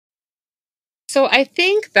So I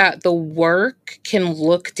think that the work can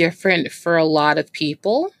look different for a lot of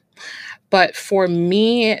people. But for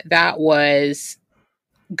me, that was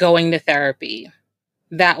going to therapy.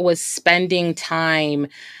 That was spending time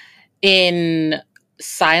in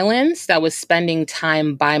silence. That was spending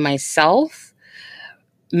time by myself,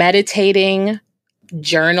 meditating,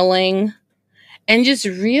 journaling, and just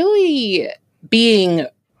really being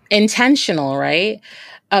intentional, right?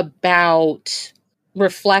 About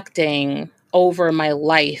reflecting over my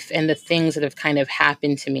life and the things that have kind of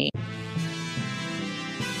happened to me.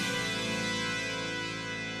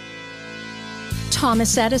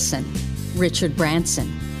 Thomas Edison, Richard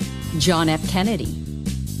Branson, John F. Kennedy,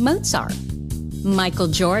 Mozart, Michael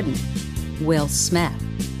Jordan, Will Smith.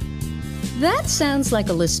 That sounds like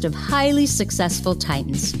a list of highly successful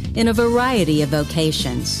titans in a variety of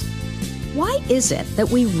vocations. Why is it that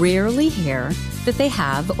we rarely hear that they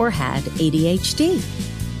have or had ADHD?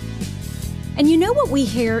 And you know what we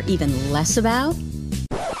hear even less about?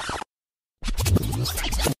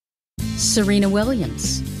 Serena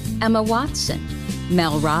Williams, Emma Watson,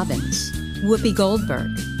 Mel Robbins, Whoopi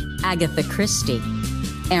Goldberg, Agatha Christie,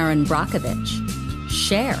 Erin Brockovich,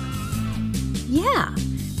 Cher. Yeah,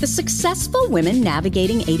 the successful women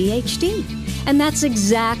navigating ADHD. And that's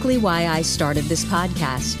exactly why I started this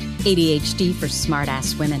podcast, ADHD for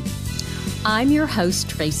Smartass Women. I'm your host,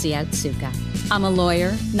 Tracy Otsuka. I'm a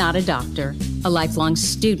lawyer, not a doctor, a lifelong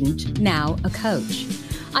student, now a coach.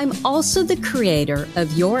 I'm also the creator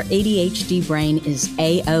of Your ADHD Brain is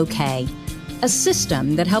A-OK, a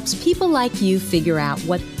system that helps people like you figure out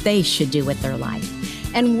what they should do with their life.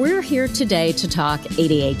 And we're here today to talk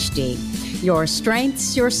ADHD, your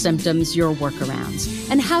strengths, your symptoms, your workarounds,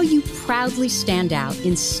 and how you proudly stand out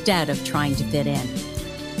instead of trying to fit in.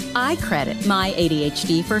 I credit my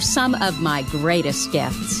ADHD for some of my greatest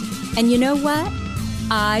gifts. And you know what?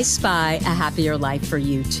 I spy a happier life for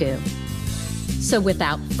you too. So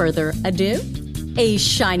without further ado, a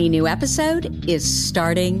shiny new episode is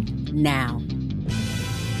starting now.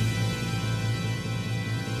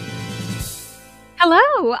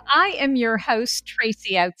 Hello, I am your host,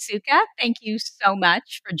 Tracy Otsuka. Thank you so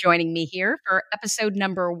much for joining me here for episode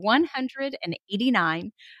number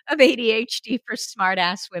 189 of ADHD for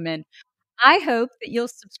Smartass Women. I hope that you'll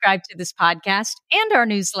subscribe to this podcast and our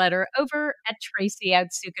newsletter over at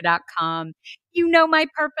tracyotsuka.com. You know my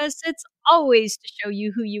purpose. It's always to show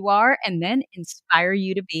you who you are and then inspire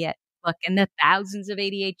you to be it. Look, in the thousands of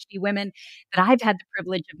ADHD women that I've had the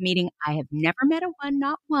privilege of meeting, I have never met a one,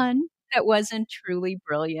 not one, that wasn't truly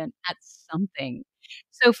brilliant at something.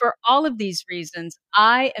 So for all of these reasons,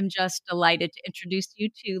 I am just delighted to introduce you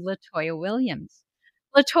to Latoya Williams.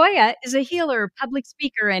 Latoya is a healer, public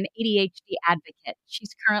speaker, and ADHD advocate.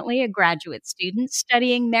 She's currently a graduate student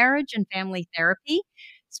studying marriage and family therapy,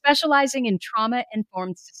 specializing in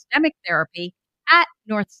trauma-informed systemic therapy at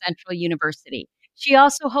North Central University. She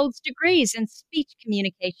also holds degrees in speech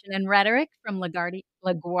communication and rhetoric from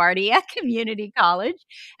LaGuardia Community College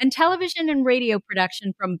and television and radio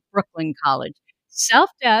production from Brooklyn College.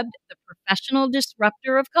 Self-dubbed the professional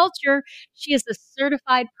disruptor of culture, she is a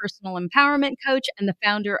certified personal empowerment coach and the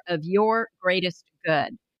founder of Your Greatest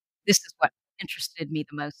Good. This is what interested me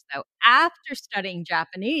the most, though. After studying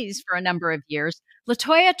Japanese for a number of years,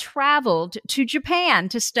 Latoya traveled to Japan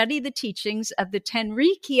to study the teachings of the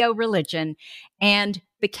Tenrikyu religion and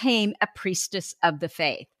became a priestess of the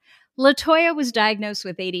faith. Latoya was diagnosed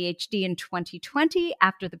with ADHD in 2020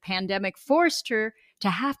 after the pandemic forced her to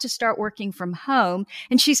have to start working from home,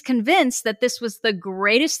 and she's convinced that this was the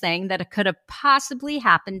greatest thing that could have possibly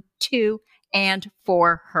happened to and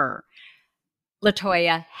for her.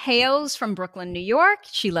 Latoya hails from Brooklyn, New York.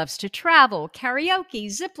 She loves to travel, karaoke,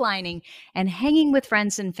 ziplining, and hanging with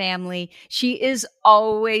friends and family. She is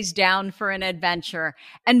always down for an adventure.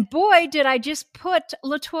 And boy, did I just put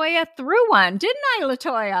Latoya through one, didn't I,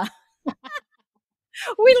 Latoya?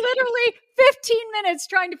 We literally 15 minutes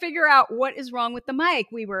trying to figure out what is wrong with the mic.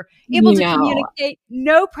 We were able to communicate,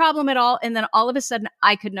 no problem at all. And then all of a sudden,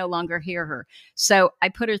 I could no longer hear her. So I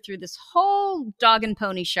put her through this whole dog and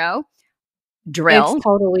pony show. Drill. It's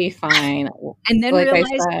totally fine. And then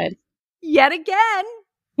realized yet again,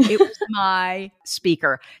 it was my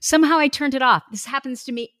speaker. Somehow I turned it off. This happens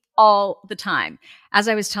to me all the time. As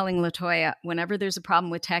I was telling Latoya, whenever there's a problem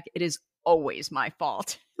with tech, it is always my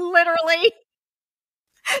fault. Literally.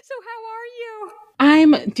 So how are you?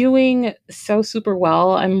 I'm doing so super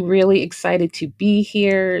well. I'm really excited to be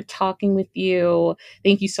here talking with you.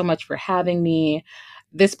 Thank you so much for having me.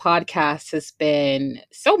 This podcast has been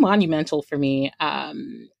so monumental for me,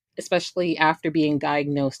 especially after being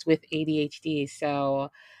diagnosed with ADHD. So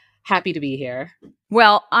Happy to be here.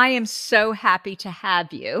 Well, I am so happy to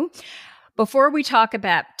have you. Before we talk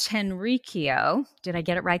about Tenrikyu, did I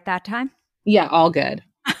get it right that time? Yeah, all good.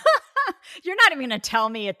 You're not even going to tell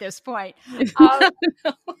me at this point. Um,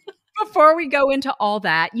 Before we go into all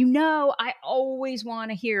that, I always want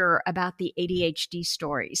to hear about the ADHD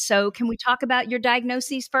stories. So, can we talk about your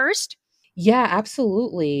diagnoses first? Yeah,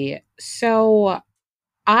 absolutely. So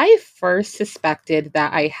I first suspected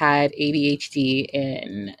that I had ADHD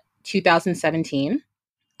in 2017.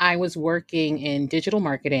 I was working in digital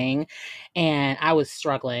marketing and I was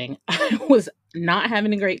struggling. I was not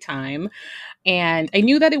having a great time. And I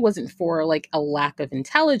knew that it wasn't for like a lack of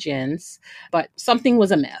intelligence, but something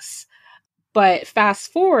was amiss. But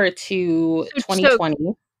fast forward to So,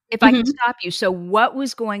 2020. if I Mhm. could stop you, so what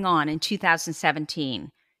was going on in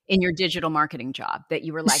 2017 in your digital marketing job that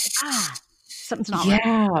you were like, something's not right?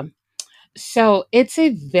 Yeah. So it's a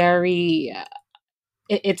very,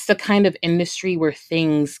 it's the kind of industry where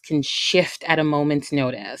things can shift at a moment's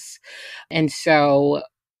notice. And so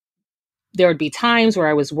there would be times where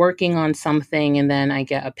I was working on something and then I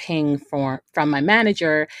get a ping from my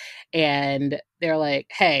manager and they're like,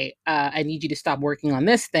 "Hey, I need you to stop working on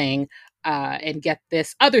this thing and get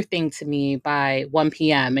this other thing to me by 1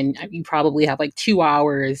 p.m. And you probably have like 2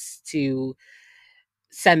 hours to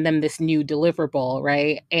send them this new deliverable,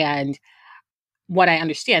 right?" And what I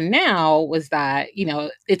understand now was that,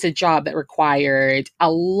 it's a job that required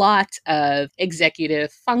a lot of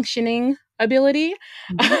executive functioning ability.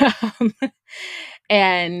 Mhm. Um,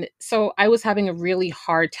 and so I was having a really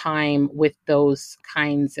hard time with those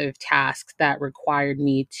kinds of tasks that required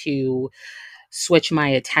me to switch my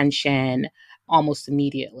attention almost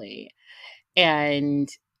immediately. And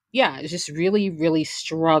yeah, I was just really, really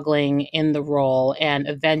struggling in the role. And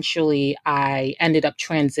eventually I ended up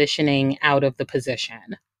transitioning out of the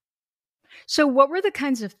position. So, what were the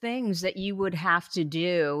kinds of things that you would have to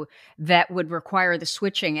do that would require the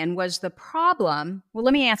switching? And was the problem, well,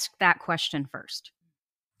 let me ask that question first.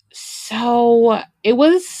 So it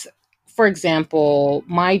was, for example,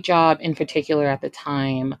 my job in particular at the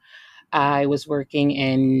time, I was working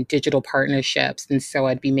in digital partnerships. And so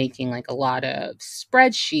I'd be making like a lot of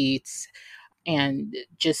spreadsheets and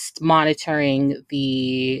just monitoring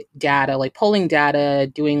the data, like pulling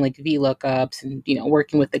data, doing like VLOOKUPs and,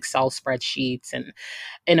 working with Excel spreadsheets. And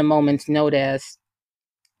in a moment's notice,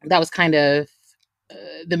 that was kind of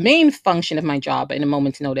the main function of my job. In a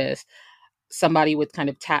moment's notice, somebody would kind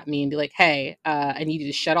of tap me and be like, "Hey, I need you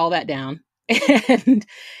to shut all that down." And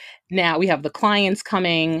now we have the clients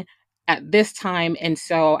coming at this time. And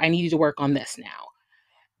so I need you to work on this now.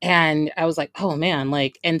 And I was like, oh man,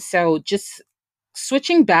 like, and so just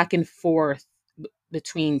switching back and forth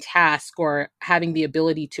between tasks or having the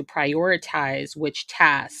ability to prioritize which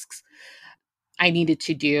tasks I needed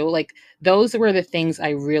to do, like, those were the things I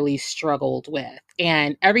really struggled with.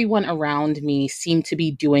 And everyone around me seemed to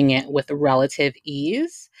be doing it with relative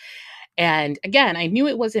ease. And again, I knew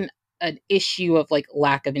it wasn't an issue of like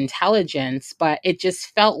lack of intelligence, but it just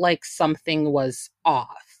felt like something was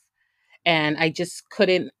off. And I just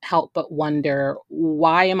couldn't help but wonder,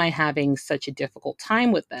 why am I having such a difficult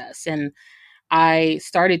time with this? And I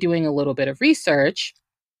started doing a little bit of research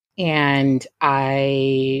and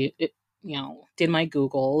did my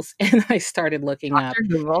Googles and I started looking up Dr.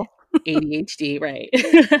 Google. ADHD, right?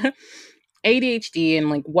 ADHD and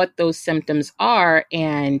like what those symptoms are.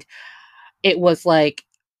 And it was like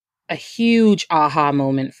a huge aha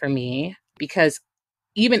moment for me because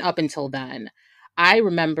even up until then, I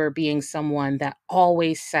remember being someone that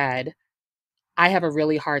always said, I have a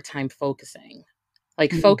really hard time focusing.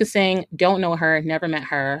 Like Mhm. focusing, don't know her, never met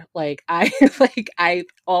her. Like I like I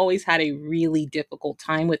always had a really difficult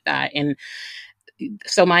time with that. And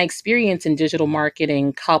so my experience in digital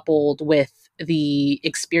marketing coupled with the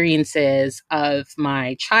experiences of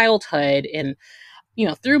my childhood and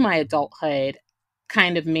through my adulthood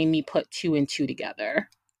kind of made me put two and two together.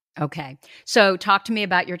 Okay. So, talk to me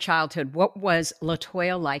about your childhood. What was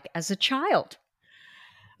Latoya like as a child?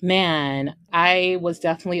 Man, I was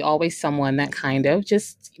definitely always someone that kind of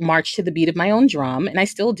just marched to the beat of my own drum, and I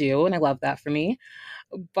still do, and I love that for me.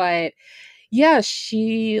 But yeah,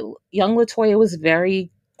 young Latoya was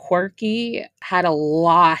very quirky, had a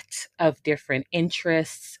lot of different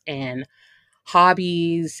interests and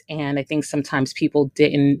hobbies, and I think sometimes people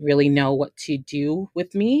didn't really know what to do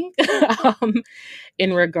with me um,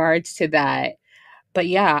 in regards to that. But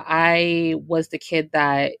yeah, I was the kid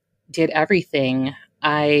that did everything.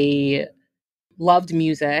 I loved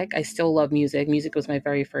music. I still love music. Music was my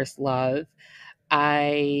very first love.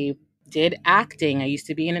 I did acting. I used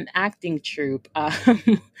to be in an acting troupe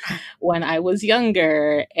when I was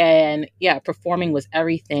younger. And yeah, performing was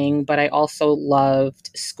everything, but I also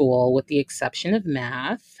loved school with the exception of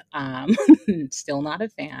math. Still not a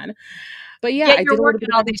fan. But yeah, Yet I you're did a little working bit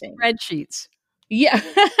of all these everything. spreadsheets. Yeah.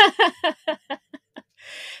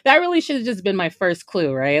 That really should have just been my first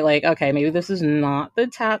clue, right? Like, okay, maybe this is not the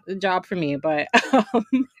job for me, but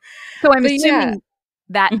So I'm but yeah. assuming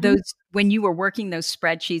that Mhm. those when you were working those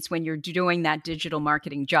spreadsheets, when you're doing that digital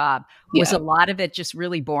marketing job, was a Yeah. lot of it just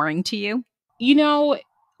really boring to you? You know,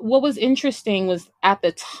 what was interesting was at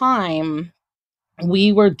the time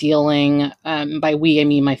we were dealing, by we, I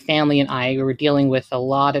mean my family and I, we were dealing with a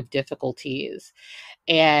lot of difficulties.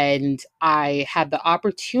 And I had the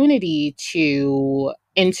opportunity to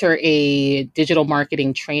enter a digital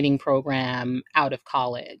marketing training program out of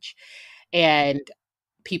college. And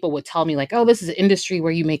people would tell me, like, oh, this is an industry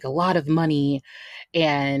where you make a lot of money.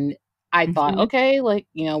 And I thought, Mhm. okay, like,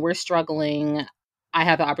 we're struggling. I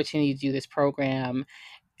have the opportunity to do this program.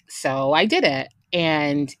 So I did it.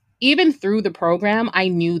 And even through the program, I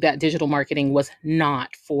knew that digital marketing was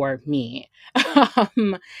not for me.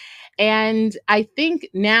 um, and I think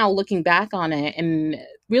now looking back on it and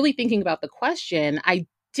really thinking about the question, I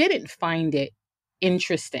didn't find it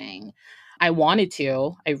interesting. I wanted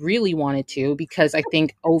to, I really wanted to, because I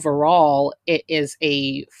think overall it is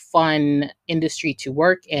a fun industry to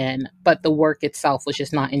work in, but the work itself was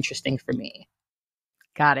just not interesting for me.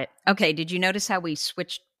 Got it. Okay, did you notice how we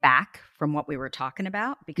switched back from what we were talking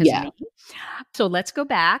about because of Yeah. me? So let's go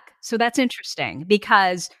back. So that's interesting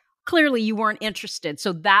because clearly you weren't interested.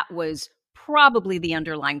 So that was probably the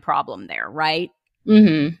underlying problem there, right?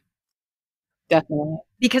 Hmm. Definitely.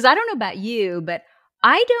 Because I don't know about you, but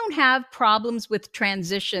I don't have problems with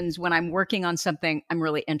transitions when I'm working on something I'm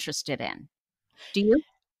really interested in. Do you?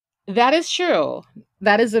 That is true.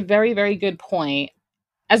 That is a very, very good point.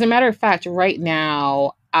 As a matter of fact, right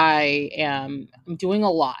now I'm doing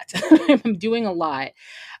a lot. I'm doing a lot,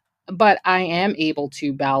 but I am able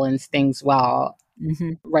to balance things well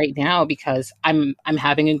Mhm. right now because I'm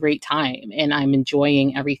having a great time and I'm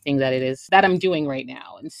enjoying everything that it is that I'm doing right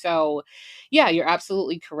now. And so, yeah, you're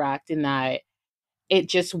absolutely correct in that it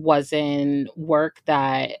just wasn't work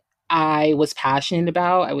that I was passionate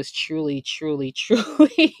about. I was truly, truly,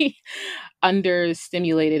 truly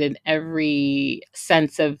understimulated in every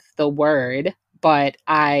sense of the word, but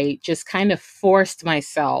I just kind of forced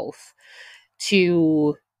myself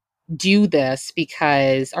to do this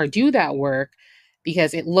because, or do that work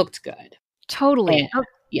because it looked good. And Totally. Oh,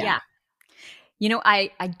 yeah. yeah. You know, I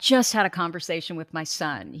just had a conversation with my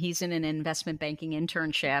son. He's in an investment banking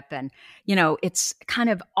internship and, it's kind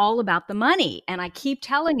of all about the money. And I keep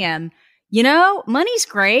telling him, money's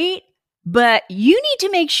great, but you need to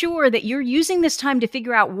make sure that you're using this time to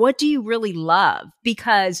figure out what do you really love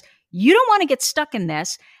because you don't want to get stuck in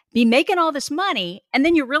this, be making all this money and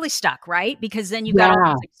then you're really stuck, right? Because then you've got all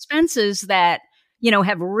Yeah. these expenses that,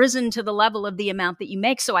 have risen to the level of the amount that you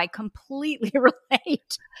make. So I completely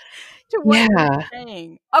relate to what you're Yeah.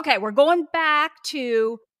 saying. Okay, we're going back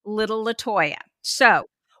to little Latoya. So,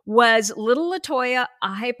 was little Latoya a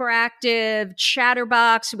hyperactive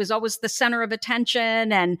chatterbox who was always the center of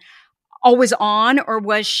attention and always on, or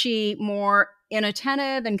was she more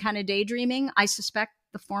inattentive and kind of daydreaming? I suspect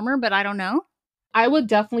the former, but I don't know. I would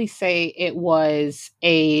definitely say it was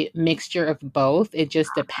a mixture of both. It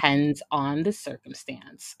just depends on the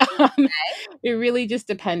circumstance. It really just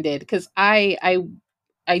depended because I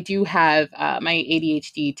do have my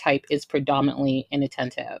ADHD type is predominantly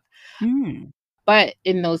inattentive. Mm. But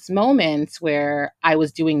in those moments where I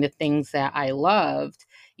was doing the things that I loved,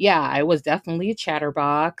 yeah, I was definitely a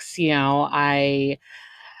chatterbox. I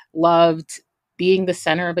loved being the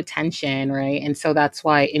center of attention, right? And so that's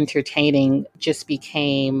why entertaining just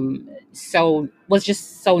was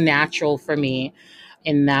just so natural for me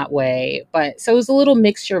in that way. But so it was a little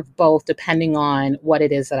mixture of both depending on what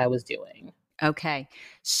it is that I was doing. Okay.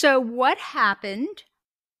 So, what happened?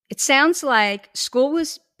 It sounds like school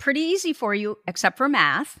was pretty easy for you, except for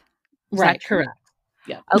math. Is that Right, true? correct.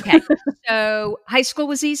 Yeah. Okay. So high school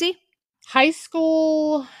was easy? High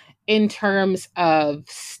school, in terms of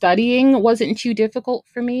studying, wasn't too difficult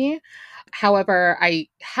for me. However, I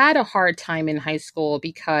had a hard time in high school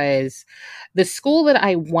because the school that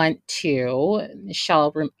I went to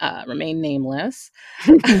shall remain nameless.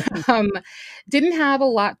 um, didn't have a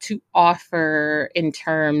lot to offer in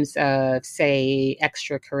terms of, say,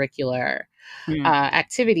 extracurricular Mm.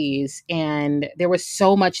 activities. And there was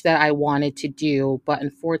so much that I wanted to do, but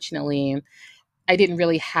unfortunately, I didn't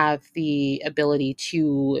really have the ability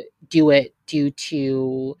to do it due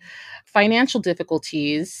to financial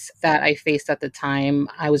difficulties that I faced at the time.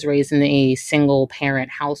 I was raised in a single parent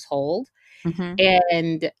household, Hmm.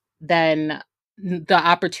 and then the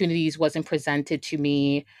opportunities wasn't presented to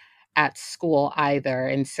me at school either.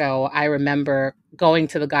 And so I remember going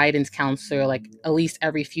to the guidance counselor like at least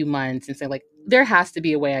every few months and saying like there has to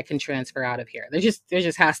be a way I can transfer out of here. There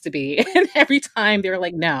just has to be. And every time they were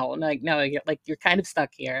like no, and like no, you're kind of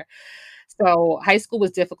stuck here. So high school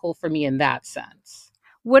was difficult for me in that sense.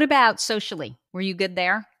 What about socially? Were you good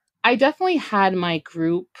there? I definitely had my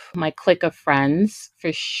group, my clique of friends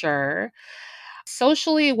for sure.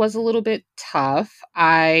 Socially, it was a little bit tough.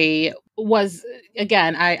 I was,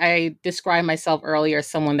 again, I described myself earlier as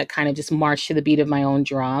someone that kind of just marched to the beat of my own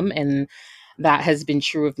drum. And that has been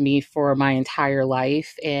true of me for my entire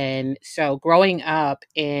life. And so growing up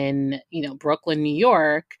in, Brooklyn, New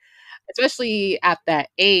York, especially at that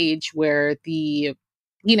age where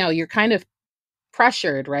you're kind of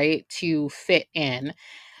pressured, right, to fit in.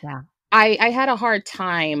 Yeah. I had a hard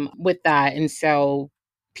time with that, and so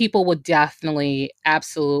people would definitely,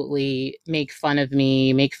 absolutely make fun of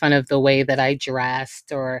me, make fun of the way that I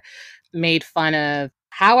dressed, or made fun of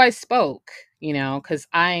how I spoke, because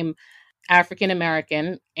I'm African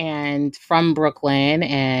American and from Brooklyn,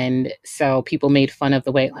 and so people made fun of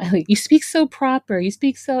the way like, you speak so proper, you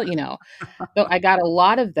speak so, so I got a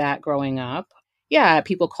lot of that growing up. Yeah,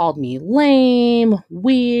 people called me lame,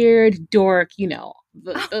 weird, dork, the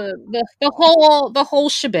whole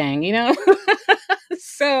shebang.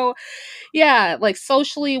 So, yeah, like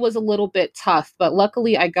socially was a little bit tough, but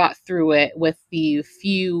luckily I got through it with the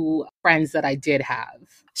few friends that I did have.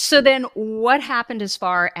 So then what happened as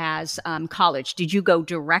far as college? Did you go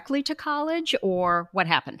directly to college or what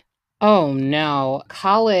happened? Oh no,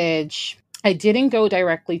 college. I didn't go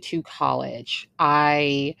directly to college.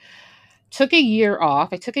 I took a year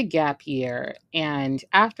off. I took a gap year. And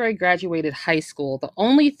after I graduated high school, the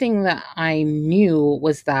only thing that I knew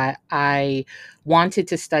was that I wanted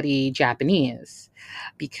to study Japanese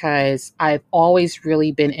because I've always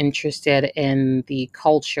really been interested in the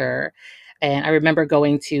culture. And I remember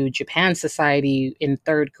going to Japan Society in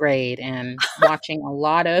third grade and watching a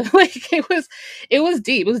lot of like it was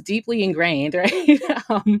deep. It was deeply ingrained, right?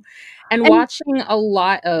 And And watching a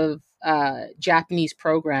lot of Japanese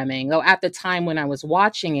programming. Though at the time when I was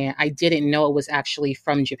watching it, I didn't know it was actually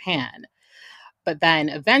from Japan. But then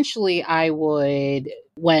eventually I would,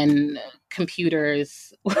 when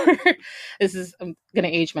computers were, this is, I'm going to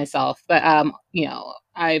age myself, but,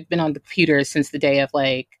 I've been on the computers since the day of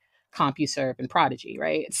like CompuServe and Prodigy,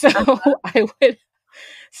 right? So I would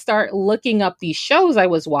start looking up these shows I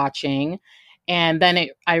was watching. And then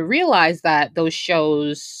I realized that those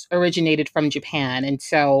shows originated from Japan. And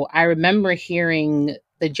so I remember hearing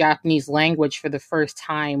the Japanese language for the first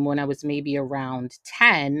time when I was maybe around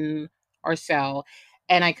 10 or so.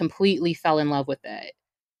 And I completely fell in love with it.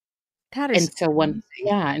 that is And so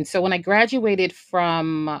amazing. when I graduated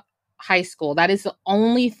from high school, that is the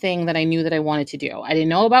only thing that I knew that I wanted to do. I didn't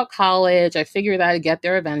know about college. I figured I'd get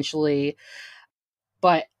there eventually.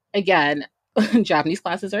 But again, Japanese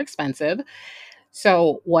classes are expensive.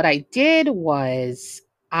 So what I did was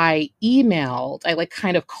I like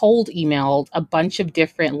kind of cold emailed a bunch of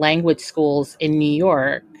different language schools in New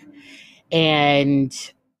York. And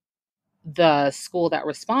the school that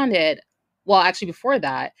responded, well, actually, before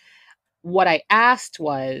that, what I asked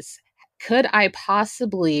was, could I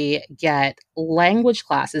possibly get language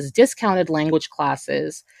classes, discounted language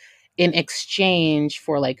classes in exchange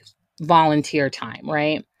for like volunteer time,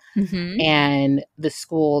 right? Hmm. And the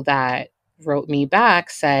school that wrote me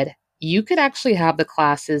back said, you could actually have the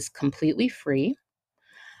classes completely free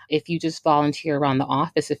if you just volunteer around the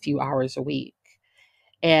office a few hours a week.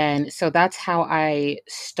 And so that's how I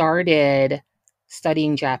started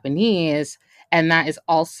studying Japanese. And that is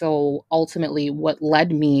also ultimately what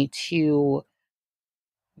led me to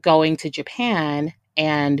going to Japan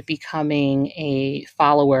and becoming a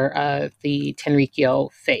follower of the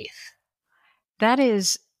Tenrikyu faith. That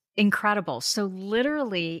is incredible. So,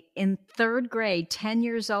 literally in third grade, 10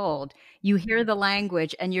 years old, you hear the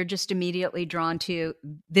language and you're just immediately drawn to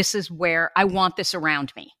this is where I want this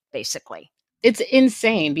around me, basically. It's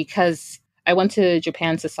insane because I went to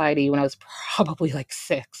Japan Society when I was probably like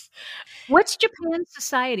 6. What's Japan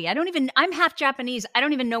Society? I'm half Japanese. I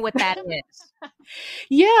don't even know what that is.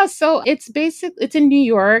 Yeah, so it's in New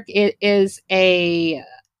York. It is a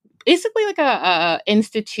basically like a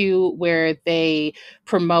institute where they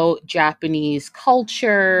promote Japanese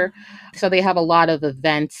culture. So they have a lot of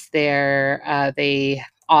events there. They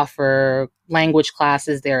offer language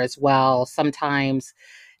classes there as well. Sometimes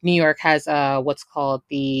New York has what's called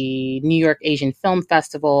the New York Asian Film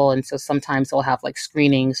Festival, and so sometimes they'll have like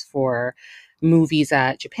screenings for movies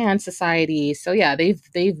at Japan Society. So yeah,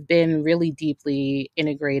 they've been really deeply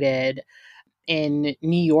integrated in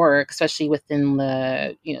New York, especially within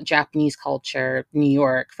the Japanese culture, New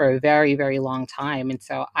York, for a very, very long time. And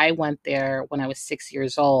so I went there when I was 6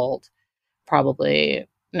 years old, probably.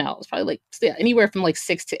 No, it was probably like anywhere from like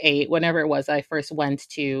 6 to 8, whenever it was I first went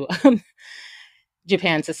to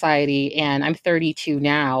Japan Society. And I'm 32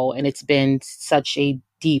 now, and it's been such a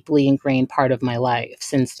deeply ingrained part of my life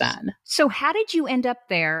since then. So how did you end up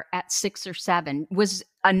there at 6 or 7? Was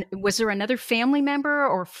there another family member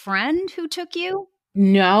or friend who took you?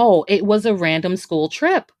 No, it was a random school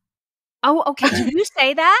trip. Oh, okay. Did you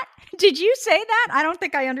say that? Did you say that? I don't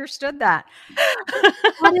think I understood that.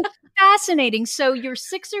 That is fascinating. So you're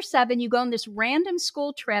 6 or 7, you go on this random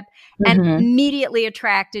school trip and Mhm. immediately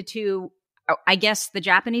attracted to, I guess, the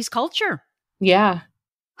Japanese culture. Yeah.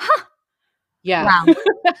 Huh. Yeah. Wow.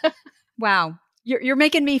 Wow. You're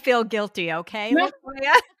making me feel guilty, okay,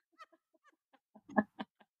 Latoya?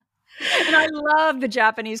 And I love the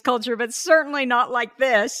Japanese culture, but certainly not like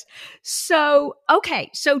this. So, okay.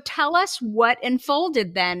 So tell us what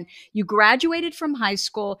unfolded then. You graduated from high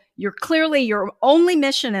school. You're clearly your only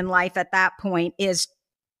mission in life at that point is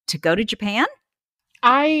to go to Japan?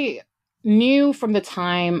 I knew from the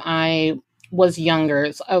time I was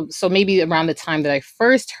younger, so maybe around the time that I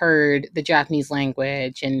first heard the Japanese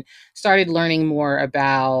language and started learning more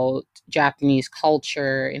about Japanese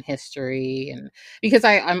culture and history, and because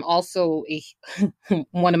I'm also a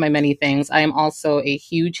one of my many things, I am also a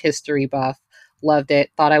huge history buff. Loved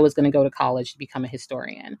it. Thought I was going to go to college to become a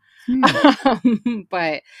historian, Hmm.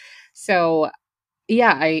 but so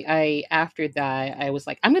yeah, I after that, I was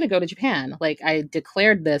like, I'm going to go to Japan. Like, I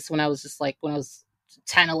declared this when I was just like, when I was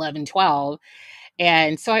 10, 11, 12.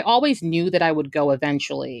 And so I always knew that I would go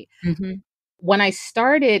eventually. Mhm. When I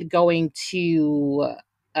started going to,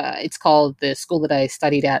 it's called the school that I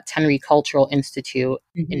studied at, Tenrikyu Institute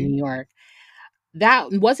in Mhm. New York.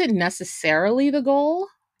 That wasn't necessarily the goal.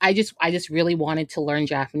 I just really wanted to learn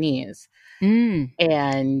Japanese. Mm.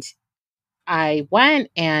 And I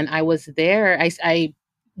went and I was there. I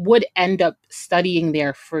would end up studying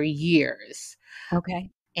there for years. Okay.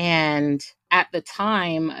 And at the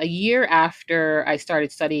time, a year after I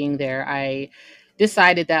started studying there, I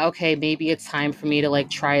decided that, okay, maybe it's time for me to like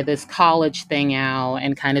try this college thing out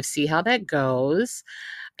and kind of see how that goes.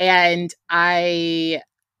 And I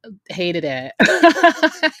hated it.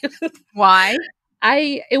 Why?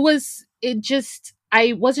 I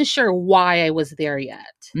wasn't sure why I was there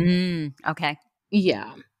yet. Okay.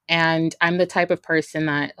 Yeah. And I'm the type of person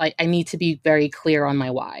that like I need to be very clear on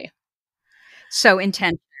my why. So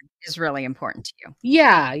intention is really important to you.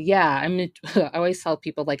 Yeah, yeah. I always tell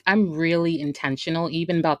people like I'm really intentional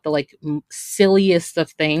even about the like silliest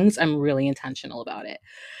of things. I'm really intentional about it.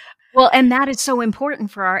 Well, and that is so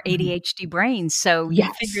important for our Mhm. ADHD brains. So you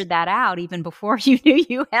Yes. figured that out even before you knew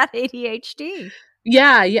you had ADHD.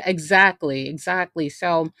 Yeah, yeah, exactly. Exactly.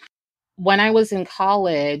 So when I was in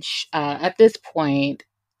college, at this point,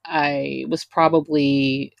 I'd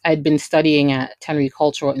been studying at Tenry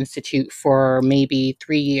Cultural Institute for maybe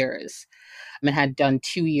 3 years. I had done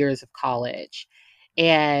 2 years of college.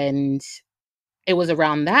 And it was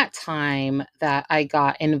around that time that I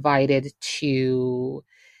got invited to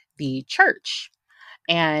the church.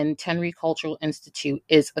 And Tenry Cultural Institute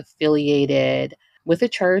is affiliated with a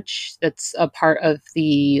church that's a part of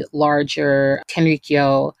the larger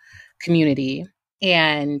Tenrikyo community.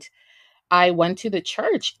 And I went to the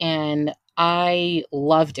church and I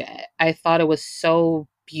loved it. I thought it was so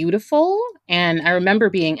beautiful. And I remember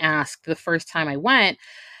being asked the first time I went,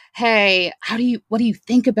 hey, what do you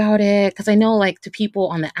think about it? Because I know, like, to people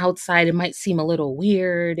on the outside, it might seem a little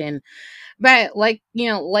weird. But, like,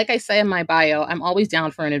 like I say in my bio, I'm always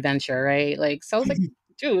down for an adventure, right? Like, so I was like,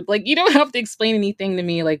 dude, like, you don't have to explain anything to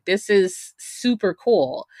me. Like, this is super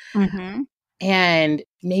cool. Mhm. And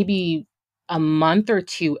maybe a month or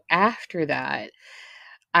two after that,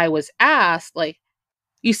 I was asked, like,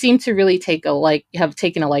 you seem to really have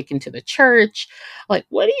taken a liking to the church. Like,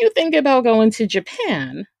 what do you think about going to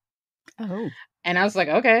Japan? Oh. And I was like,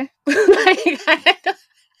 okay. Like,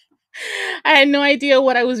 I had no idea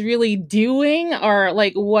what I was really doing or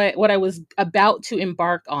like what I was about to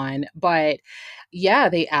embark on. But yeah,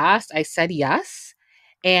 they asked, I said yes.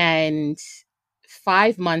 And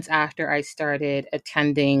 5 months after I started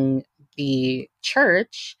attending the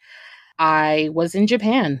church, I was in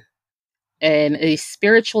Japan in a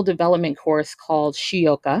spiritual development course called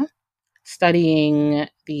Shioka. studying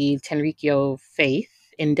the Tenrikyu faith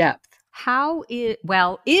in depth.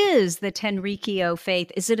 Is the Tenrikyo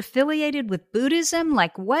faith, is it affiliated with Buddhism?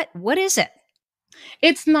 Like what is it?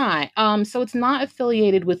 It's not. So it's not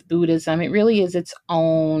affiliated with Buddhism. It really is its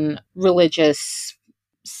own religious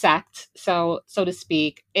sect, so to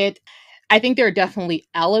speak. I think there are definitely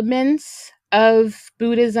elements of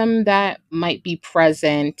Buddhism that might be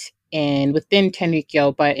present within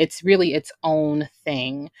Tenrikyo, but it's really its own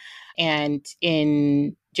thing. And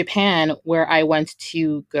in Japan, where I went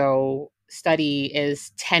to go study,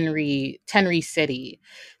 is Tenri City.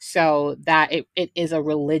 So that it is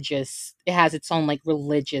it has its own like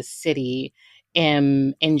religious city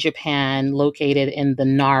in Japan, located in the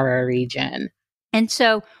Nara region. And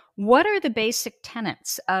so, what are the basic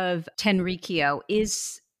tenets of Tenrikyo?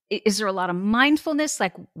 Is there a lot of mindfulness?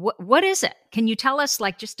 Like, what is it? Can you tell us,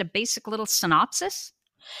 like, just a basic little synopsis?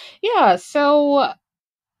 Yeah, so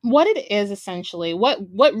what it is essentially, what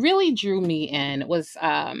really drew me in was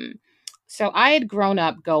so I had grown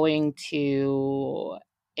up going to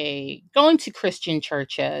Christian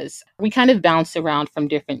churches. We kind of bounced around from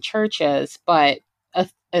different churches, but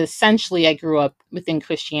essentially I grew up within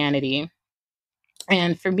Christianity.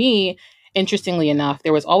 And for me, interestingly enough,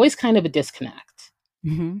 there was always kind of a disconnect.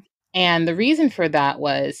 Mm-hmm. And the reason for that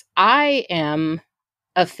was I am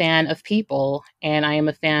a fan of people and I am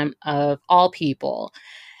a fan of all people.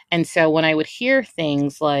 And so when I would hear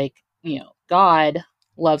things like, God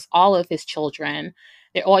loves all of his children,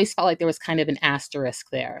 it always felt like there was kind of an asterisk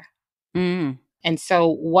there. Mm. And so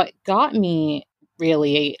what got me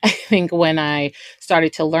really, I think, when I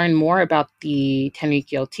started to learn more about the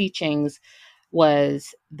Tenrikyo teachings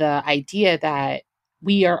was the idea that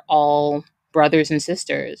we are all brothers and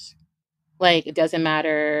sisters. Like, it doesn't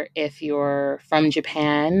matter if you're from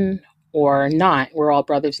Japan or not, we're all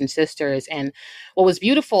brothers and sisters. And what was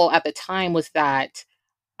beautiful at the time was that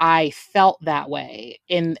I felt that way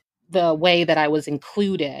in the way that I was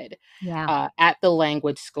included Yeah. at the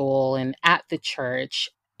language school and at the church.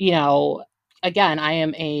 Again, I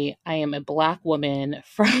am a Black woman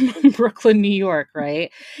from Brooklyn, New York,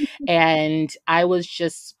 right? And I was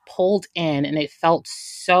just pulled in and it felt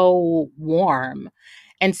so warm.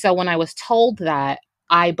 And so when I was told that,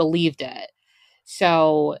 I believed it.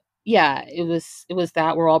 So yeah, it was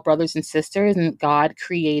that we're all brothers and sisters and God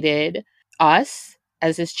created us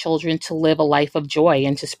as his children to live a life of joy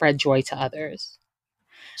and to spread joy to others.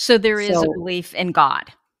 So there is a So belief in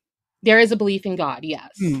God. there is a belief in God, yes.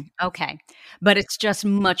 Okay. But it's just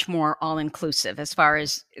much more all inclusive as far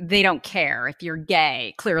as they don't care if you're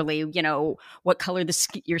gay, clearly, what color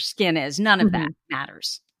your skin is. None of that Mhm.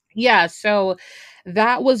 matters. Yeah, so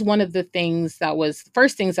that was one of the things that was the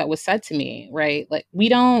first things that was said to me, right? Like, we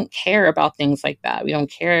don't care about things like that. We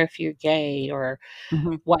don't care if you're gay or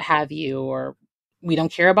Mhm. what have you, or we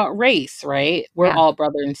don't care about race, right? We're Yeah. all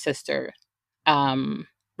brother and sister,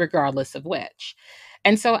 regardless of which.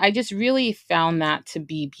 And so I just really found that to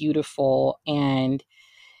be beautiful. And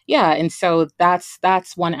yeah, and so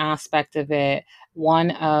that's one aspect of it.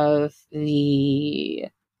 One of the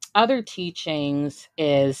other teachings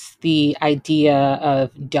is the idea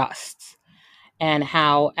of dust and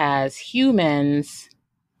how, as humans,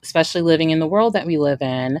 especially living in the world that we live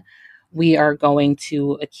in, we are going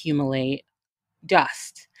to accumulate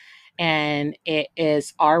dust. And it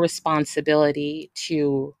is our responsibility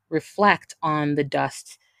to reflect on the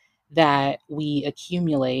dust that we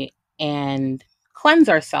accumulate and cleanse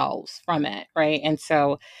ourselves from it, right? And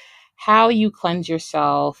so, how you cleanse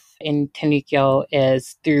yourself in Tenrikyo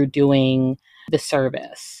is through doing the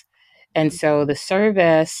service. And so the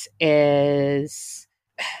service is,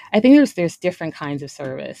 I think there's different kinds of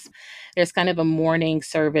service. There's kind of a morning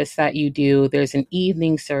service that you do. There's an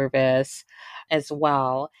evening service as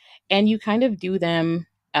well, and you kind of do them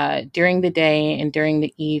during the day and during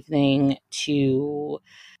the evening to.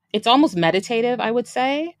 It's almost meditative, I would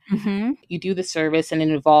say. Mhm. You do the service and it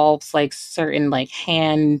involves like certain like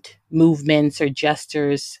hand movements or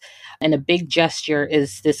gestures. And a big gesture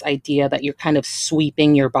is this idea that you're kind of Mm.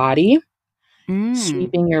 sweeping your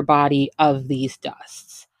body of these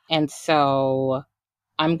dusts. And so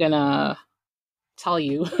I'm going to tell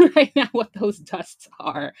you right now what those dusts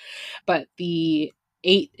are. But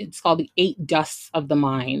it's called the 8 dusts of the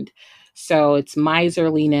mind. So it's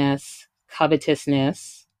miserliness,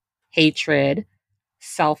 covetousness, hatred,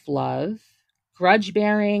 self love, grudge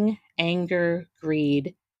bearing, anger,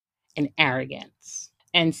 greed, and arrogance.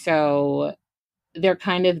 And so they're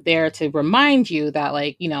kind of there to remind you that,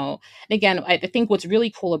 like, and again, I think what's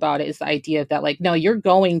really cool about it is the idea of that, like, no, you're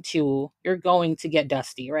going to get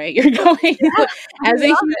dusty, right? You're going Yeah, I as a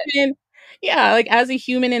love it. human. Yeah, like as a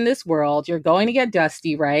human in this world, you're going to get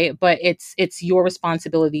dusty, right? But it's your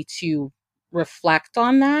responsibility to reflect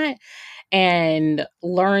on that and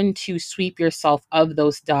learn to sweep yourself of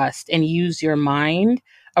those dust and use your mind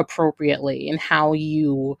appropriately in how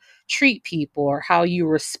you treat people or how you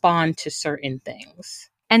respond to certain things.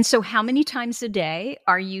 And so, how many times a day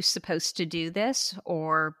are you supposed to do this,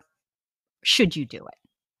 or should you do it?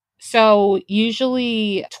 So,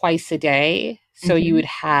 usually twice a day. So, you Mhm. would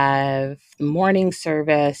have morning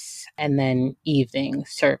service and then evening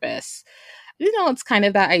service. It's kind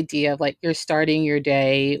of that idea of like you're starting your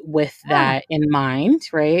day with Yeah. that in mind,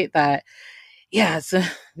 right? That, yeah, it's we're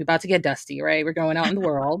about to get dusty, right? We're going out in the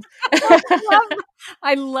world.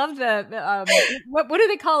 I love what do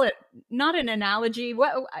they call it? Not an analogy.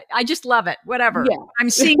 What I just love it. Whatever. Yeah. I'm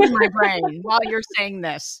seeing in my brain while you're saying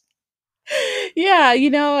this. Yeah,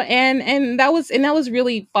 and that was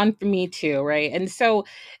really fun for me too, right? And so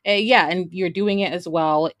yeah, and you're doing it as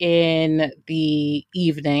well in the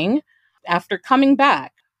evening after coming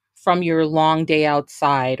back from your long day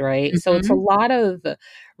outside, right? So it's a Mhm. lot of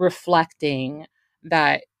reflecting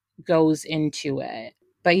that goes into it.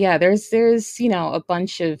 But yeah, there's a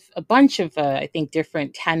bunch of I think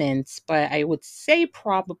different tenets, but I would say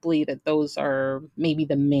probably that those are maybe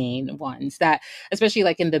the main ones that, especially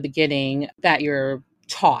like in the beginning, that you're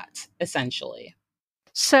taught essentially.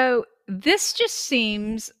 So this just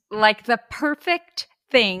seems like the perfect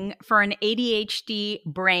thing for an ADHD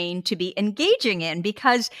brain to be engaging in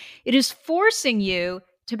because it is forcing you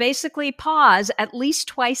to basically pause at least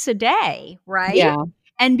twice a day, right? Yeah.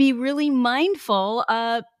 And be really mindful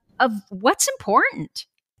of what's important.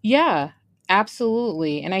 Yeah,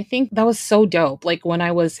 absolutely. And I think that was so dope. Like when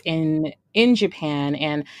I was in Japan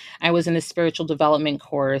and I was in a spiritual development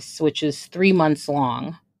course, which is 3 months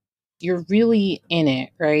long. You're really in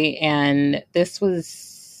it, right? And this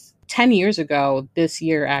was 10 years ago, this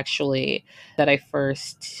year actually, that I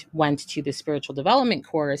first went to the spiritual development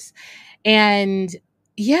course. And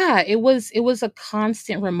yeah, it was a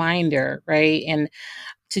constant reminder, right? And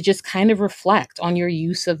to just kind of reflect on your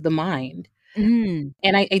use of the mind. Mm.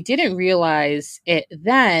 And I didn't realize it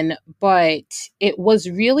then, but it was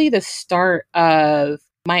really the start of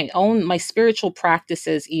my spiritual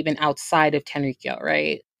practices, even outside of Tenrikyo,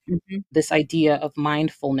 right? Mhm. This idea of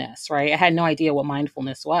mindfulness, right? I had no idea what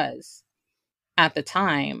mindfulness was at the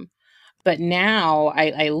time. But now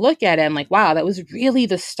I look at it, I'm like, wow, that was really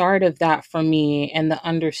the start of that for me and the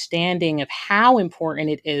understanding of how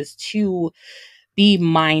important it is to be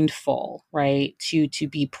mindful, right? To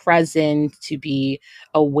be present, to be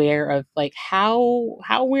aware of like how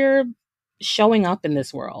we're showing up in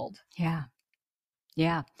this world. Yeah.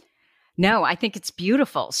 Yeah. No, I think it's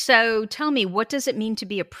beautiful. So tell me, what does it mean to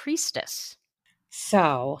be a priestess?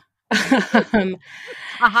 So, um,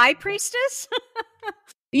 A high priestess?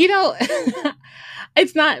 you know,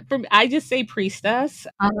 it's not from I just say priestess.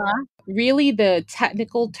 Uh-huh. Really, the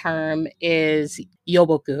technical term is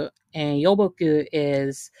yoboku, and yoboku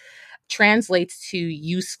is translates to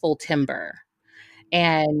useful timber.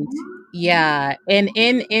 And yeah, and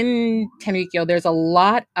in Tenrikyo, there's a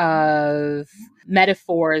lot of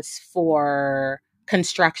metaphors for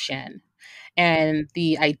construction. And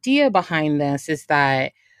the idea behind this is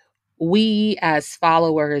that we, as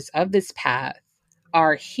followers of this path,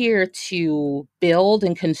 are here to build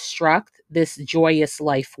and construct this joyous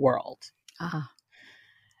life world. Ah.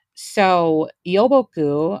 So,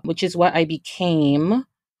 Yoboku, which is what I became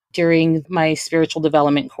during my spiritual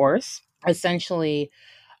development course, essentially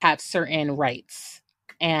have certain rights.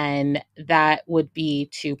 And that would be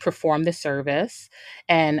to perform the service.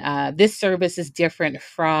 And this service is different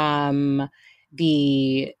from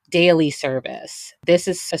the daily service. This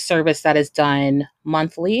is a service that is done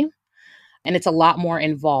monthly and it's a lot more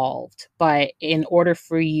involved. But in order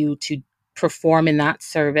for you to perform in that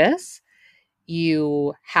service,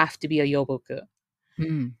 you have to be a yoboku.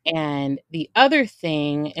 Mm. And the other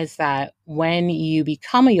thing is that when you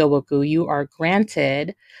become a yoboku, you are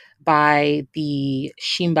granted by the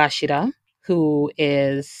Shinbashira, who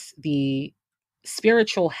is the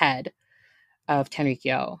spiritual head of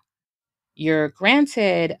Tenrikyo. You're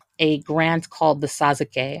granted a grant called the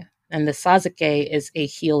Sasuke, and the Sasuke is a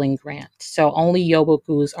healing grant. So only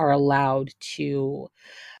yobokus are allowed to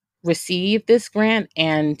receive this grant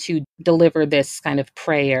and to deliver this kind of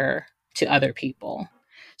prayer to other people.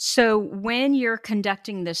 So when you're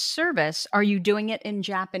conducting this service, are you doing it in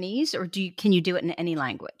Japanese or can you do it in any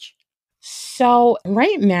language? So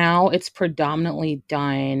right now it's predominantly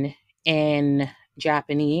done in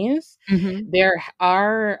Japanese. Mhm. There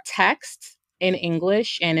are texts in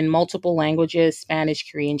English and in multiple languages,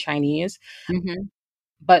 Spanish, Korean, Chinese. Mhm.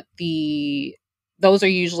 but those are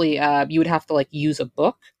usually you would have to like use a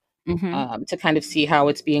book Mm-hmm. to kind of see how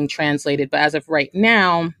it's being translated. But as of right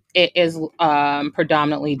now, it is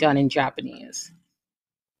predominantly done in Japanese.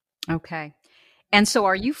 Okay. And so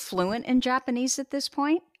are you fluent in Japanese at this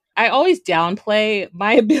point? I always downplay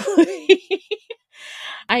my ability.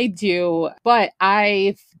 I do, but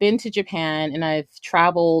I've been to Japan and I've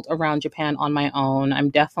traveled around Japan on my own.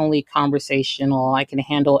 I'm definitely conversational. I can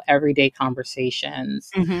handle everyday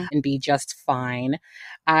conversations Mm-hmm. and be just fine.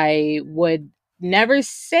 I would never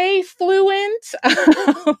say fluent,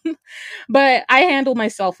 but I handle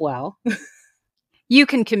myself well. You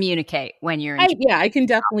can communicate when you're in Japan. Yeah, I can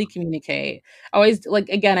definitely communicate. I always like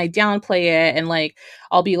again, I downplay it and like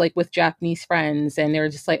I'll be like with Japanese friends and they're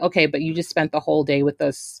just like, "Okay, but you just spent the whole day with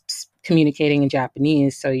us communicating in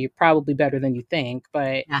Japanese, so you're probably better than you think."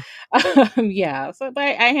 But Yeah. yeah, so but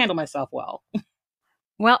I handle myself well.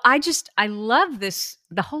 Well, I love this,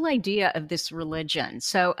 the whole idea of this religion.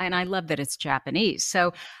 So, and I love that it's Japanese.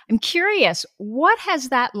 So I'm curious, what has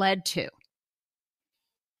that led to?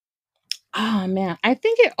 Oh man, I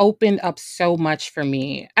think it opened up so much for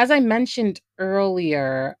me. As I mentioned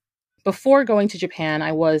earlier, before going to Japan,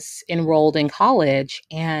 I was enrolled in college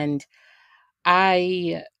and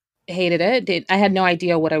I hated it. I had no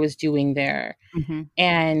idea what I was doing there. Mm-hmm.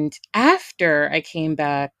 And after I came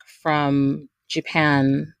back from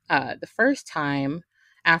Japan the first time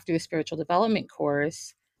after the spiritual development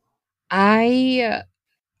course, I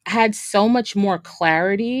had so much more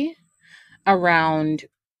clarity around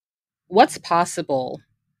what's possible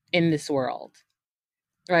in this world,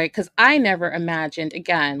 right? Because I never imagined,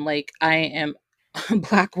 again, like I am a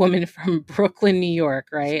Black woman from Brooklyn, New York,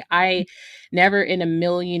 right? I never in a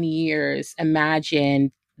million years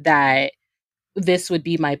imagined that this would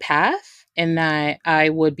be my path and that I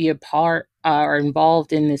would be a part or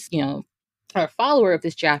involved in this, or a follower of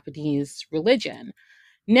this Japanese religion.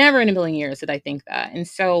 Never in a million years did I think that. And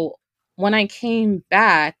so when I came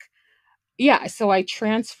back, yeah, so I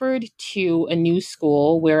transferred to a new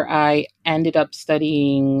school where I ended up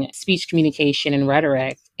studying speech communication and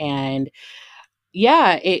rhetoric. And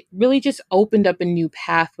yeah, it really just opened up a new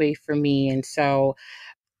pathway for me. And so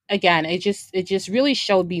again, it just really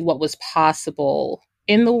showed me what was possible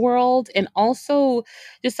in the world and also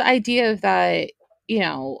just the idea that, you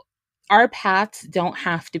know, our paths don't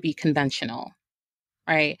have to be conventional,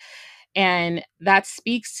 right? And that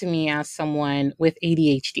speaks to me as someone with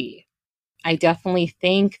ADHD. I definitely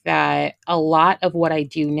think that a lot of what I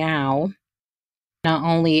do now, not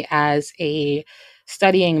only as a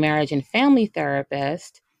studying marriage and family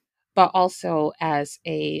therapist, but also as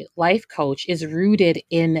a life coach, is rooted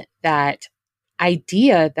in that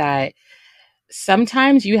idea that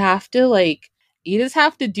sometimes you just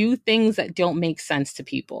have to do things that don't make sense to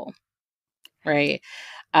people, right?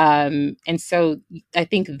 And so I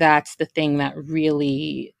think that's the thing that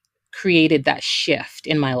really created that shift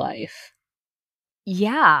in my life.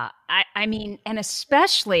 Yeah. I mean, and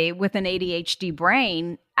especially with an ADHD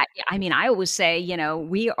brain, I mean, I always say,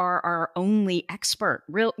 we are our only expert.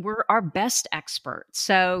 We're our best expert.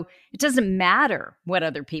 So it doesn't matter what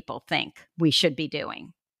other people think we should be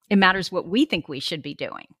doing. It matters what we think we should be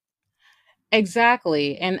doing.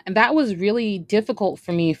 Exactly. And that was really difficult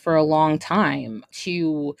for me for a long time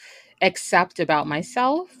to accept about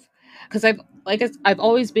myself because I've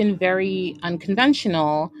always been very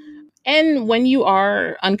unconventional. And when you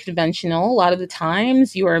are unconventional, a lot of the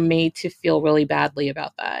times you are made to feel really badly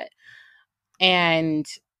about that. And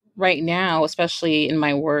right now, especially in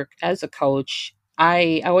my work as a coach,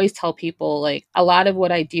 I always tell people like a lot of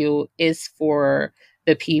what I do is for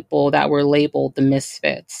the people that were labeled the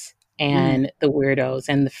misfits Mm. and the weirdos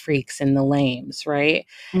and the freaks and the lames, right?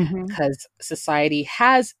 Hmm. Because society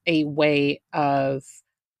has a way of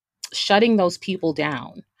shutting those people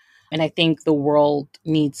down. And I think the world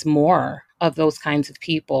needs more of those kinds of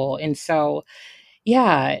people. And so,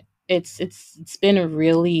 yeah, it's been a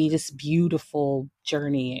really just beautiful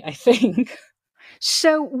journey, I think.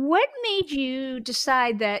 So, what made you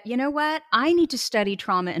decide that, I need to study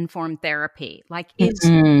trauma informed therapy? Like,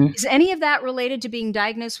 Mm-mm. is any of that related to being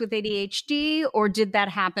diagnosed with ADHD, or did that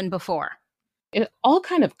happen before? It all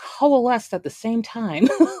kind of coalesced at the same time.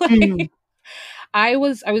 Mm. Like, I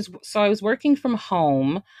was working from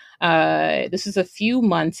home. This is a few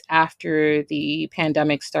months after the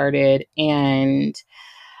pandemic started, and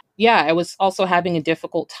yeah, I was also having a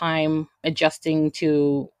difficult time adjusting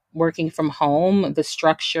to working from home. The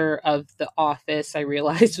structure of the office I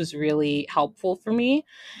realized was really helpful for me.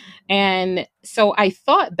 And so I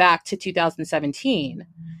thought back to 2017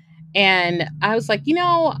 And I was like,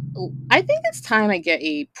 I think it's time I get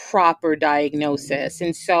a proper diagnosis.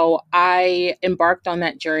 And so I embarked on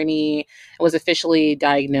that journey. I was officially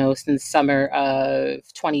diagnosed in the summer of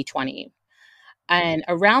 2020. And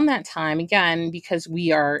around that time, again, because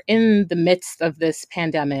we are in the midst of this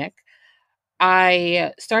pandemic,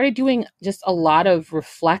 I started doing just a lot of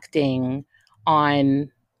reflecting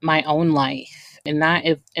on my own life. And that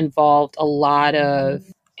involved a lot of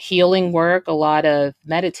healing work, a lot of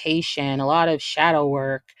meditation, a lot of shadow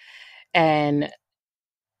work, and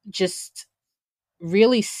just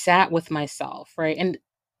really sat with myself, right? And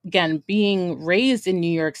again, being raised in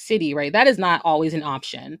New York City, right? That is not always an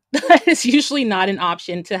option. That is usually not an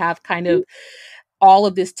option to have kind of all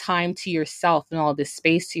of this time to yourself and all of this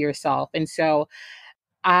space to yourself. And so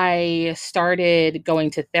I started going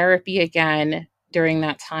to therapy again during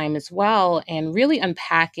that time as well, and really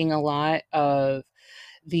unpacking a lot of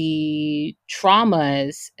the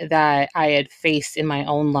traumas that I had faced in my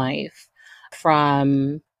own life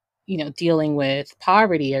from, dealing with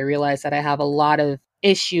poverty. I realized that I have a lot of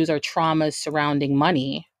issues or traumas surrounding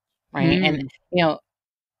money, right? And, Mm, you know,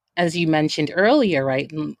 as you mentioned earlier, right?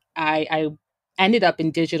 I ended up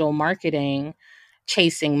in digital marketing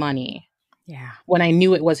chasing money yeah. when I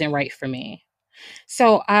knew it wasn't right for me.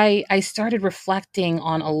 So I started reflecting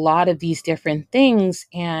on a lot of these different things,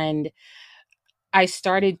 and I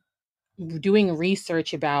started doing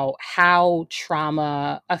research about how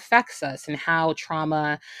trauma affects us and how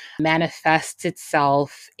trauma manifests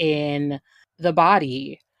itself in the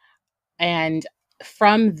body. And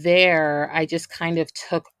from there, I just kind of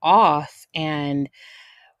took off. And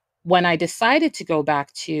when I decided to go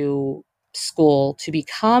back to school to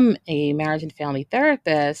become a marriage and family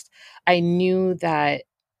therapist, I knew that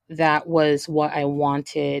that was what I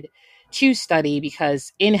wanted to study,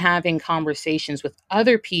 because in having conversations with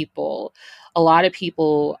other people, a lot of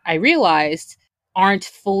people I realized aren't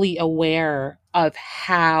fully aware of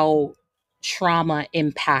how trauma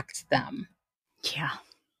impacts them. Yeah.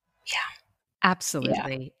 Yeah. Yeah.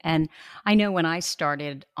 Absolutely. And I know when I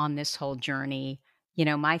started on this whole journey,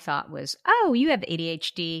 my thought was, oh, you have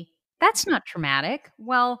ADHD. That's not traumatic.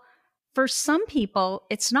 Well, for some people,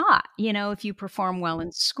 it's not. If you perform well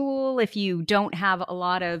in school, if you don't have a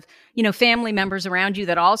lot of, family members around you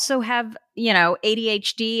that also have,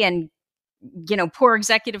 ADHD and poor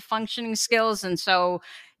executive functioning skills. And so,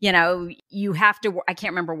 you have to, I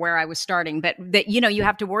can't remember where I was starting, but that, you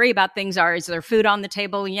have to worry about things are, is there food on the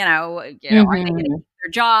table? Are they going to Hmm. keep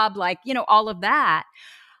their job? Like, all of that.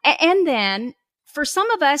 And then for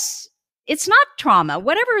some of us, it's not trauma,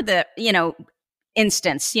 whatever the,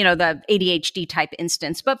 instance, the ADHD type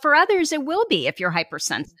instance. But for others, it will be if you're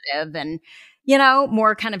hypersensitive and,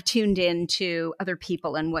 more kind of tuned in to other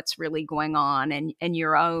people and what's really going on, and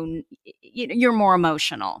your own, you're more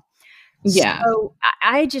emotional. Yeah. So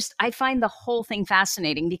I find the whole thing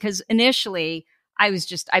fascinating because initially I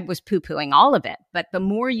was poo pooing all of it. But the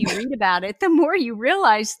more you read about it, the more you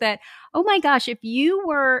realize that, oh my gosh, if you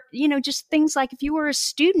were, just things like if you were a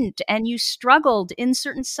student and you struggled in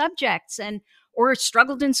certain subjects or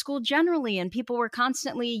struggled in school generally, and people were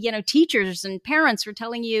constantly, teachers and parents were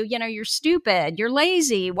telling you, you're stupid, you're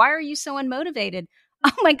lazy, why are you so unmotivated?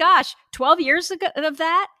 Oh my gosh, 12 years ago of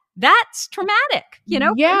that, that's traumatic,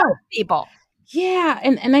 for Yeah. most people. Yeah,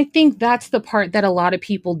 and I think that's the part that a lot of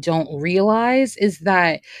people don't realize, is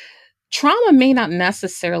that trauma may not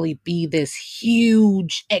necessarily be this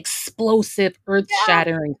huge, explosive, Yeah.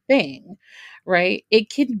 earth-shattering thing, right? It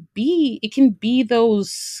can be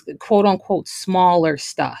those quote unquote smaller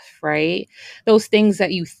stuff, right? Those things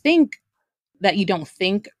that you think that you don't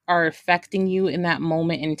think are affecting you in that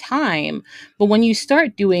moment in time. But when you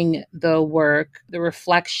start doing the work, the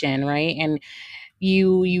reflection, right? And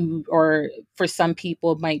or for some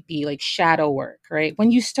people it might be like shadow work, right?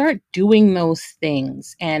 When you start doing those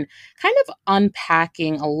things and kind of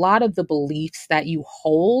unpacking a lot of the beliefs that you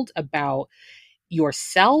hold about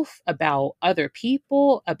yourself, about other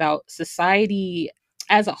people, about society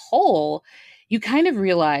as a whole, you kind of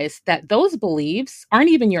realize that those beliefs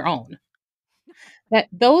aren't even your own. That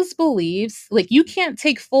those beliefs, like, you can't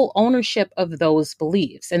take full ownership of those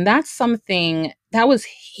beliefs. And that's something that was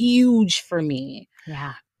huge for me.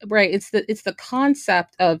 Yeah. Right. It's the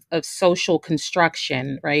concept of social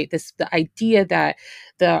construction, right? The idea that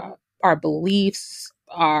the our beliefs,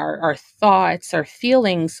 our thoughts, our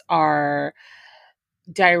feelings are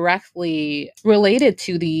directly related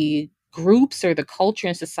to the groups or the culture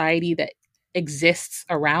and society that exists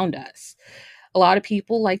around us. a lot of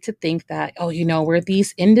people like to think that, oh, we're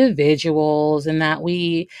these individuals and that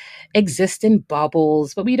we exist in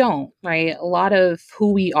bubbles, but we don't, right? A lot of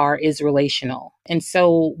who we are is relational. And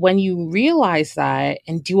so when you realize that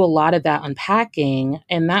and do a lot of that unpacking,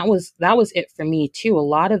 and that was it for me too. A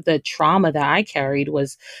lot of the trauma that I carried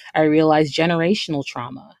was, I realized, generational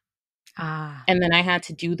trauma. Ah, And then I had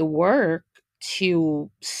to do the work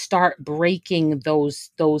to start breaking those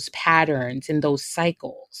patterns and those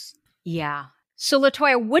cycles. yeah. So,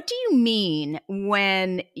 Latoya, what do you mean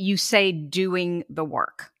when you say doing the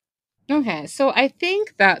work? Okay, so I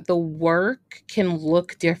think that the work can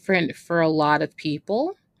look different for a lot of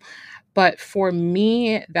people, but for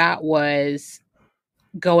me, that was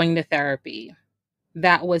going to therapy.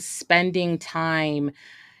 That was spending time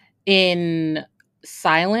in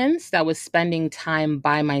silence, that was spending time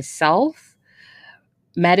by myself,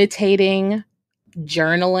 meditating,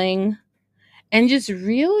 journaling, and just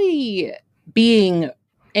really being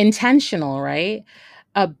intentional, right?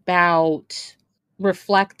 About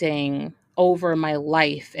reflecting over my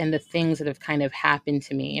life and the things that have kind of happened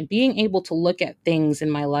to me, and being able to look at things in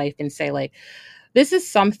my life and say, like, this is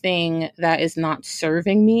something that is not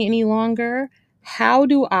serving me any longer. How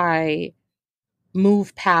do I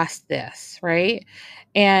move past this, right?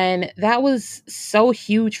 And that was so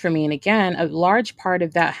huge for me. And again, a large part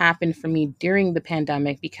of that happened for me during the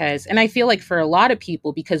pandemic because, and I feel like for a lot of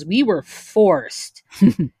people, because we were forced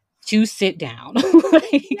to sit down.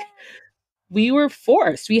 Like, we were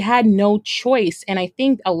forced. We had no choice. And I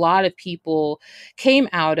think a lot of people came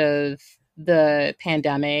out of the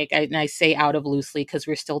pandemic. And I say out of loosely because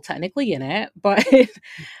we're still technically in it, but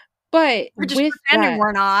but We're just with pretending that,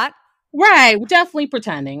 we're not. right, definitely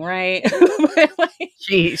pretending, right? But, like,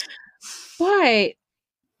 Jeez. but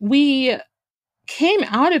we came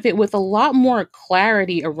out of it with a lot more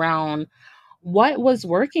clarity around what was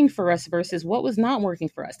working for us versus what was not working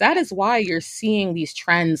for us. That is why you're seeing these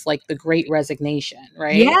trends like the great resignation,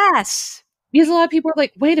 right? Yes. Because a lot of people are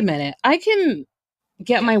like, wait a minute, I can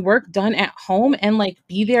get my work done at home and like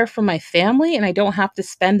be there for my family, and I don't have to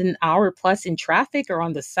spend an hour plus in traffic or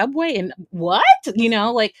on the subway. And what?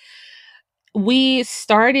 Like, we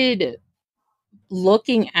started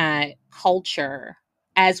looking at culture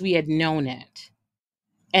as we had known it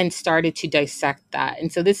and started to dissect that.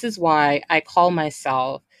 And so this is why I call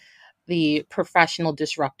myself the professional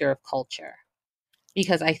disruptor of culture,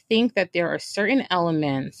 because I think that there are certain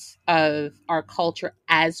elements of our culture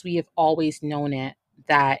as we have always known it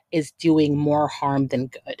that is doing more harm than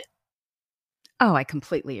good. Oh, I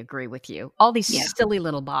completely agree with you. All these Yeah. silly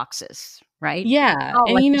little boxes, right? Yeah. Oh,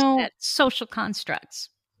 And like you said, social constructs.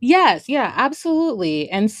 yes, yeah, absolutely.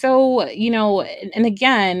 And so, and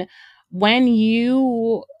again, when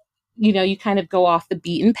you kind of go off the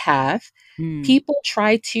beaten path, Mm, people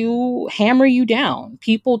try to hammer you down.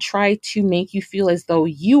 People try to make you feel as though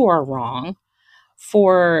you are wrong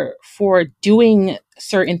for doing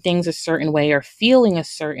certain things a certain way or feeling a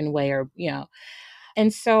certain way, or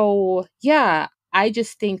and so, yeah, I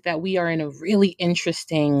just think that we are in a really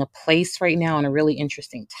interesting place right now, and a really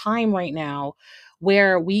interesting time right now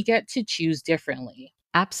where we get to choose differently.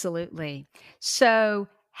 absolutely. So,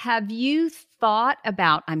 have you thought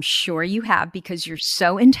about, I'm sure you have because you're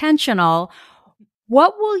so intentional,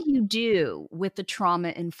 what will you do with the trauma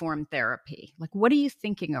informed therapy? Like, what are you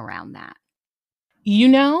thinking around that? You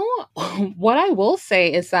know, what I will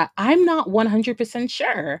say is that I'm not 100%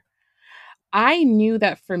 sure. I knew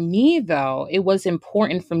that for me, though, it was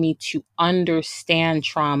important for me to understand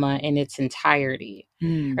trauma in its entirety,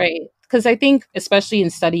 Mm, right? Because I think, especially in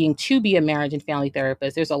studying to be a marriage and family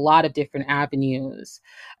therapist, there's a lot of different avenues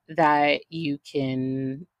that you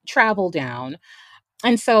can travel down.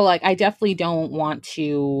 And so, like, I definitely don't want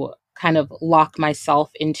to kind of lock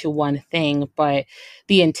myself into one thing, but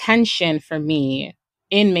the intention for me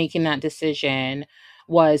in making that decision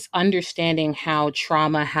was understanding how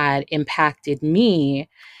trauma had impacted me,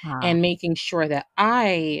 ah, and making sure that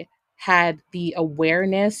I had the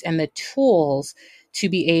awareness and the tools to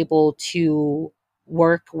be able to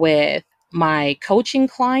work with my coaching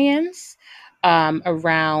clients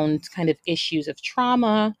around kind of issues of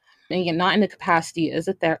trauma. And again, not in the capacity as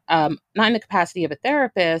not in the capacity of a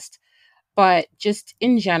therapist, but just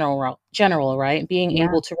in general, right? Being yeah,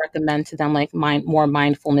 able to recommend to them like more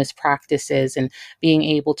mindfulness practices, and being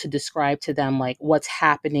able to describe to them like what's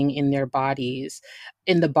happening in their bodies,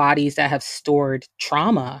 in the bodies that have stored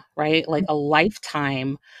trauma, right? Like a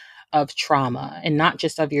lifetime of trauma, and not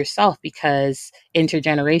just of yourself, because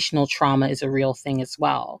intergenerational trauma is a real thing as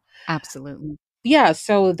well. absolutely. yeah,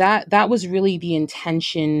 so that was really the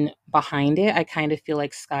intention behind it. I kind of feel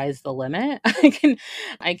like sky's the limit.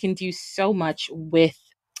 I can do so much with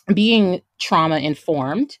being trauma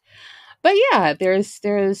informed. But yeah, there's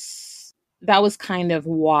that was kind of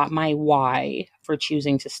my why for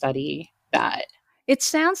choosing to study that. It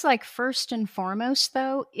sounds like first and foremost,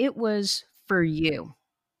 though, it was for you.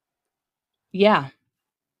 Yeah.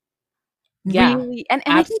 Yeah. Really, and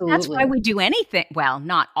I think that's why Absolutely. we do anything, well,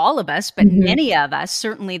 not all of us, but Mhm. many of us,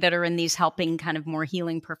 certainly that are in these helping kind of more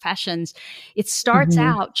healing professions, it starts Mhm.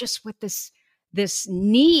 out just with this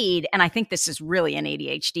need, and I think this is really an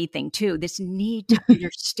ADHD thing too, this need to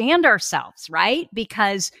understand ourselves, right?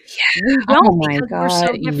 Because we Oh don't, my because we're so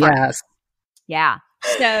god, different. yes. Yeah.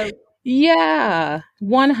 So Yeah,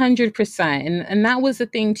 100%. And that was the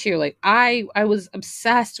thing too. Like I was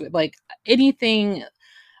obsessed with like anything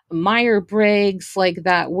Meyer-Briggs, like,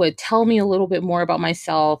 that would tell me a little bit more about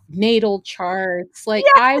myself, natal charts, like,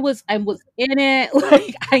 yeah. I was in it,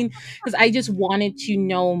 like, because I just wanted to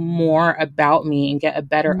know more about me and get a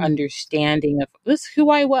better Mm, understanding of this who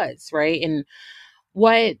I was, right? And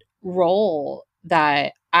what role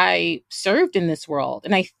that I served in this world.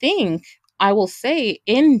 And I think I will say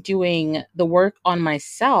in doing the work on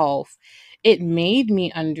myself, it made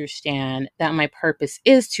me understand that my purpose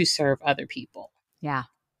is to serve other people, yeah.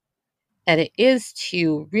 that it is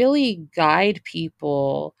to really guide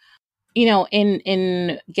people,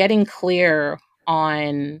 in getting clear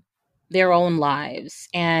on their own lives.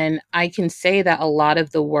 And I can say that a lot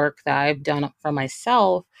of the work that I've done for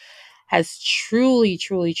myself has truly,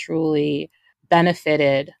 truly, truly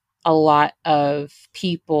benefited a lot of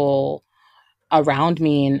people around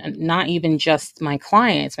me, and not even just my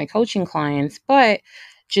clients, my coaching clients, but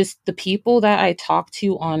just the people that I talk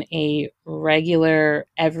to on a regular,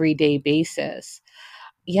 everyday basis.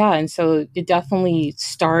 Yeah, and so it definitely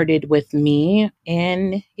started with me,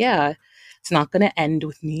 and yeah, it's not going to end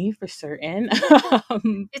with me for certain.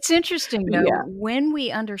 It's interesting though, Yeah. when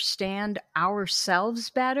we understand ourselves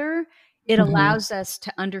better, it Mhm. allows us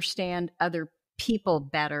to understand other people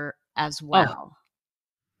better as Oh, well.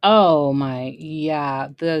 oh my, yeah.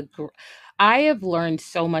 I have learned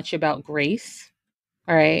so much about grace.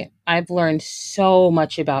 All right. I've learned so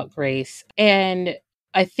much about grace. And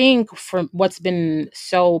I think from what's been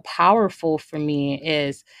so powerful for me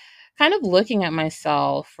is kind of looking at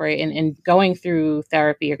myself, right, and going through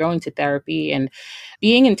therapy or going to therapy and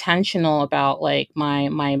being intentional about like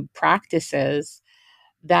my practices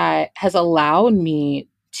that has allowed me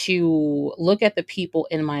to look at the people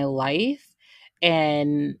in my life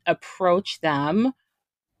and approach them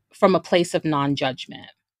from a place of non-judgment.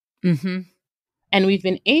 Mhm. And we've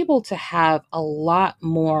been able to have a lot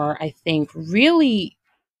more, I think, really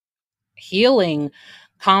healing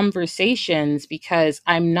conversations because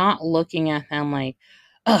I'm not looking at them like,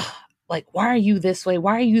 ugh, like, why are you this way?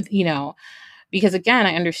 Why are you? Because again,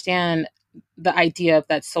 I understand the idea of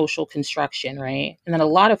that social construction, right? And then a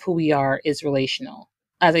lot of who we are is relational,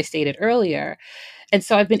 as I stated earlier. And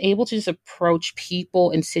so I've been able to just approach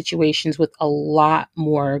people and situations with a lot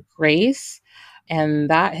more grace. And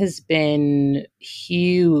that has been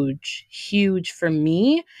huge, huge for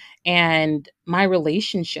me and my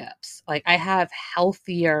relationships. Like, I have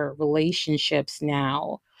healthier relationships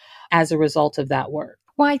now as a result of that work.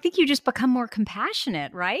 Well, I think you just become more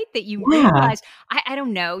compassionate, right? That you Yeah. realize, I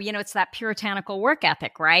don't know, it's that puritanical work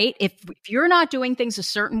ethic, right? If you're not doing things a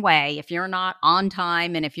certain way, if you're not on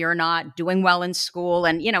time and if you're not doing well in school,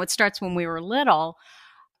 and it starts when we were little,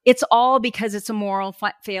 it's all because it's a moral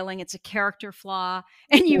failing, it's a character flaw,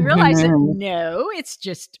 and you realize that Mhm. no, it's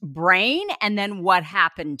just brain and then what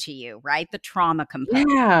happened to you, right? The trauma component.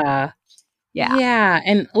 Yeah. Yeah. Yeah,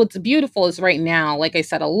 and what's beautiful is right now, like I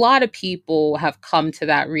said, a lot of people have come to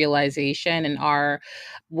that realization and are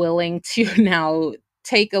willing to now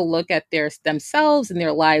take a look at themselves and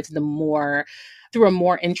their lives through a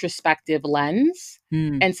more introspective lens.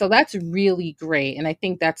 Mm. And so that's really great. And I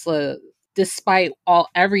think that's a despite all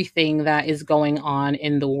everything that is going on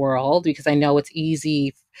in the world, because I know it's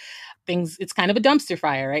easy things it's kind of a dumpster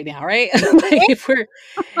fire right now, right? Like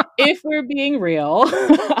if we're being real.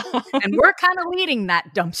 And we're kind of leading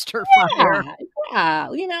that dumpster fire. Yeah,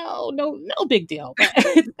 yeah, no big deal, but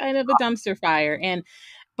it's kind of a dumpster fire,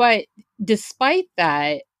 but despite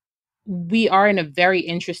that, we are in a very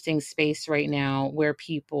interesting space right now where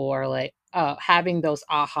people are like, having those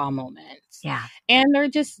aha moments, Yeah. and they're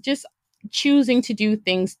just choosing to do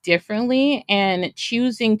things differently and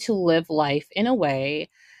choosing to live life in a way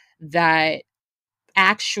that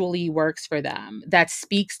actually works for them, that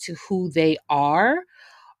speaks to who they are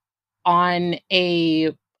on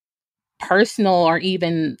a personal or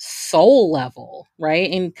even soul level,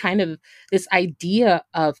 right? And kind of this idea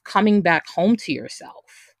of coming back home to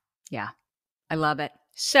yourself. Yeah, I love it.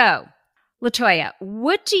 So, Latoya,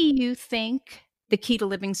 what do you think the key to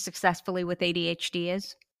living successfully with ADHD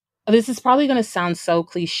is? This is probably going to sound so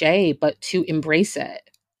cliche, but to embrace it.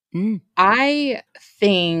 Mm. I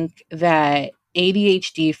think that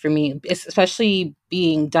ADHD for me, especially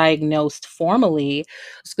being diagnosed formally,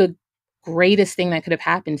 was the greatest thing that could have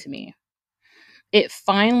happened to me. It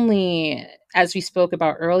finally, as we spoke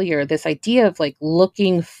about earlier, this idea of like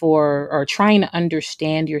looking for or trying to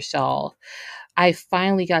understand yourself, I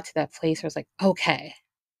finally got to that place where I was like, okay,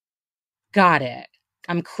 got it.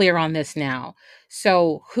 I'm clear on this now.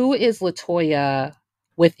 So, who is Latoya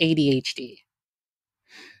with ADHD?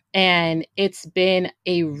 And it's been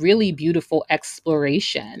a really beautiful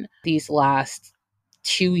exploration these last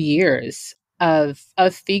 2 years of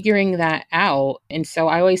figuring that out. And so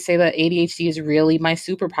I always say that ADHD is really my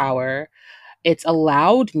superpower. It's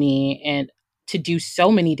allowed me and to do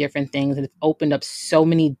so many different things, and it's opened up so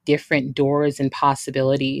many different doors and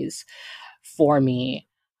possibilities for me.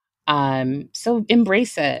 So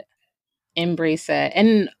embrace it.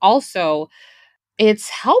 And also it's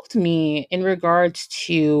helped me in regards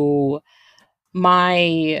to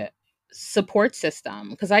my support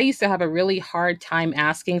system, because I used to have a really hard time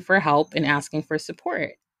asking for help and asking for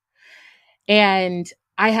support. And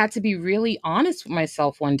I had to be really honest with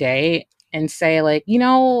myself one day and say, like,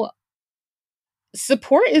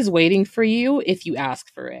 support is waiting for you if you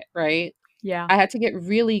ask for it, right? Yeah. I had to get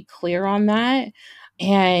really clear on that.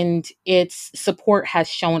 And its support has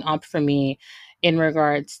shown up for me in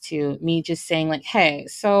regards to me just saying, like, hey,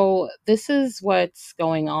 so this is what's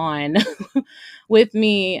going on with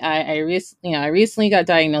me. I recently got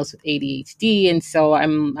diagnosed with ADHD. And so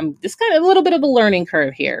I'm just kind of a little bit of a learning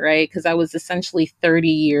curve here, right? Because I was essentially 30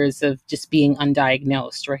 years of just being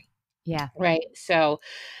undiagnosed, right? Yeah. Right. So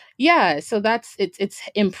yeah, so it's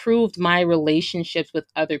improved my relationships with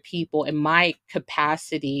other people and my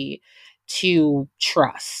capacity to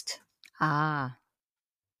trust. Ah.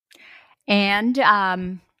 And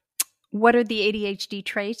what are the ADHD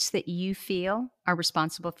traits that you feel are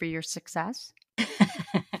responsible for your success?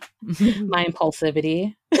 My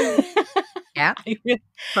impulsivity. Yeah. I, re-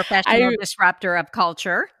 Professional I disruptor of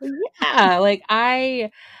culture. yeah, like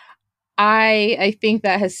I think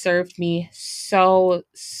that has served me so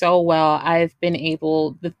well.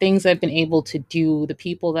 The things I've been able to do, the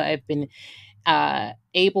people that I've been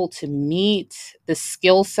able to meet, the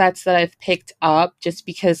skill sets that I've picked up, just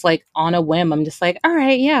because, like, on a whim, I'm just like, all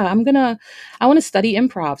right, yeah, I want to study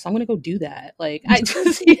improv, so I'm gonna go do that. Like, I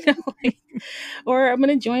just, like, or I'm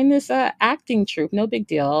gonna join this acting troupe, no big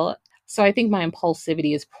deal. So I think my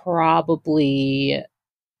impulsivity is probably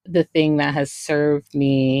the thing that has served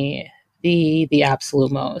me the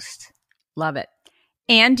absolute most. Love it.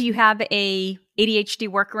 And do you have a ADHD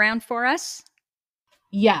workaround for us?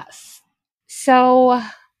 Yes. So,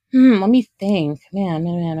 let me think. Man.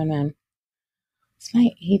 It's my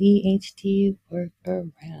ADHD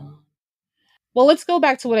workaround. Well, let's go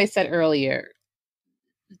back to what I said earlier.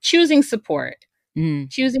 Choosing support,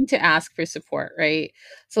 Mm. choosing to ask for support, right?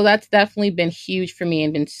 So that's definitely been huge for me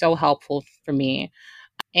and been so helpful for me.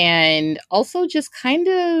 And also just kind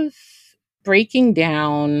of breaking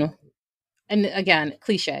down, and again,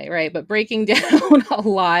 cliche, right? But breaking down a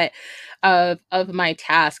lot of my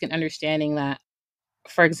task and understanding that,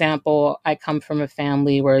 for example, I come from a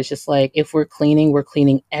family where it's just like, if we're cleaning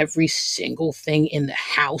every single thing in the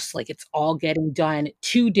house. Like, it's all getting done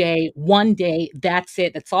today, one day. That's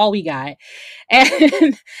it. That's all we got.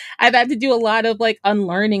 And I've had to do a lot of like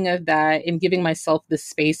unlearning of that and giving myself the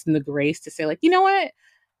space and the grace to say, like, you know what?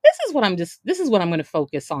 This is what I'm going to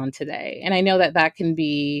focus on today. And I know that that can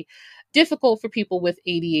be difficult for people with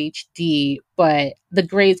ADHD, but the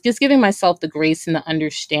grace, just giving myself the grace and the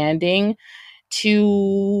understanding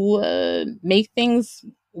to make things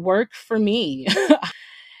work for me,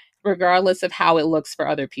 regardless of how it looks for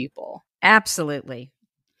other people. Absolutely.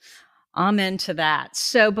 I'm into that.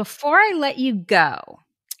 So before I let you go,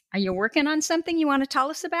 are you working on something you want to tell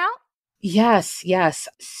us about? Yes.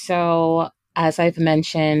 So, as I've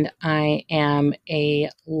mentioned, I am a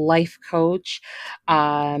life coach.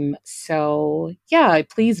 So yeah,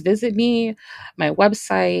 please visit me. My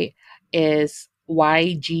website is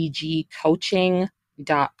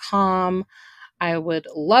yggcoaching.com. I would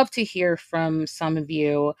love to hear from some of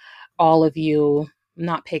you, all of you,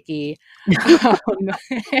 not picky.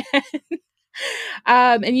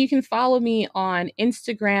 Um, and you can follow me on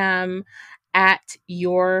Instagram at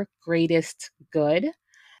your greatest good,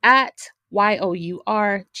 at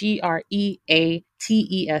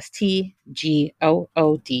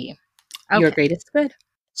YOURGREATESTGOOD. Your Okay. greatest good.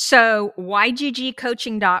 So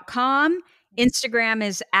yggcoaching.com. Instagram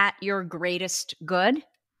is at your greatest good.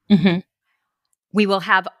 Mm-hmm. We will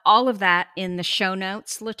have all of that in the show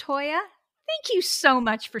notes. Latoya, thank you so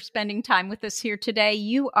much for spending time with us here today.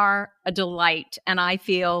 You are a delight, and I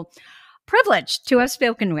feel privileged to have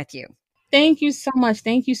spoken with you. Thank you so much.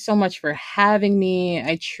 Thank you so much for having me.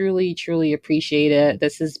 I truly, truly appreciate it.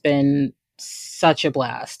 This has been such a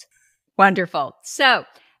blast. Wonderful. So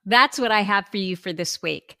that's what I have for you for this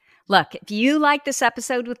week. Look, if you like this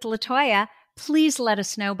episode with Latoya, please let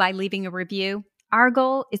us know by leaving a review. Our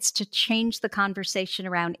goal is to change the conversation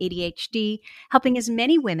around ADHD, helping as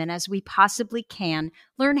many women as we possibly can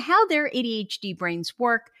learn how their ADHD brains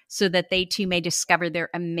work so that they too may discover their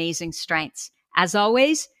amazing strengths. As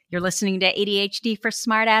always, you're listening to ADHD for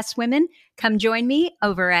Smartass Women. Come join me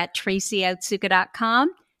over at tracyoutsuka.com.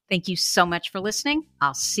 Thank you so much for listening.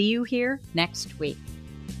 I'll see you here next week.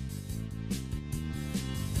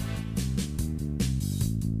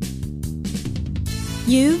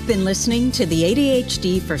 You've been listening to the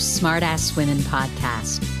ADHD for Smartass Women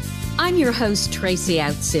podcast. I'm your host, Tracy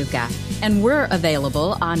Outsuka, and we're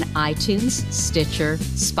available on iTunes, Stitcher,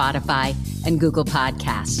 Spotify, and Google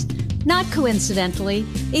Podcasts. Not coincidentally,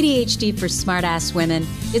 ADHD for Smartass Women,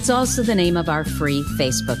 it's also the name of our free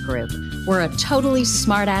Facebook group. We're a totally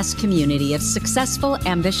smartass community of successful,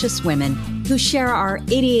 ambitious women who share our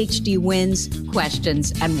ADHD wins,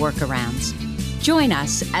 questions, and workarounds. Join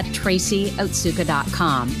us at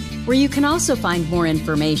tracyoutsuka.com, where you can also find more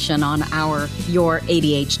information on our Your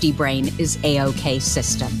ADHD Brain is A-OK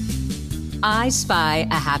system. I spy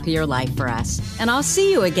a happier life for us, and I'll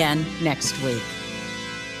see you again next week.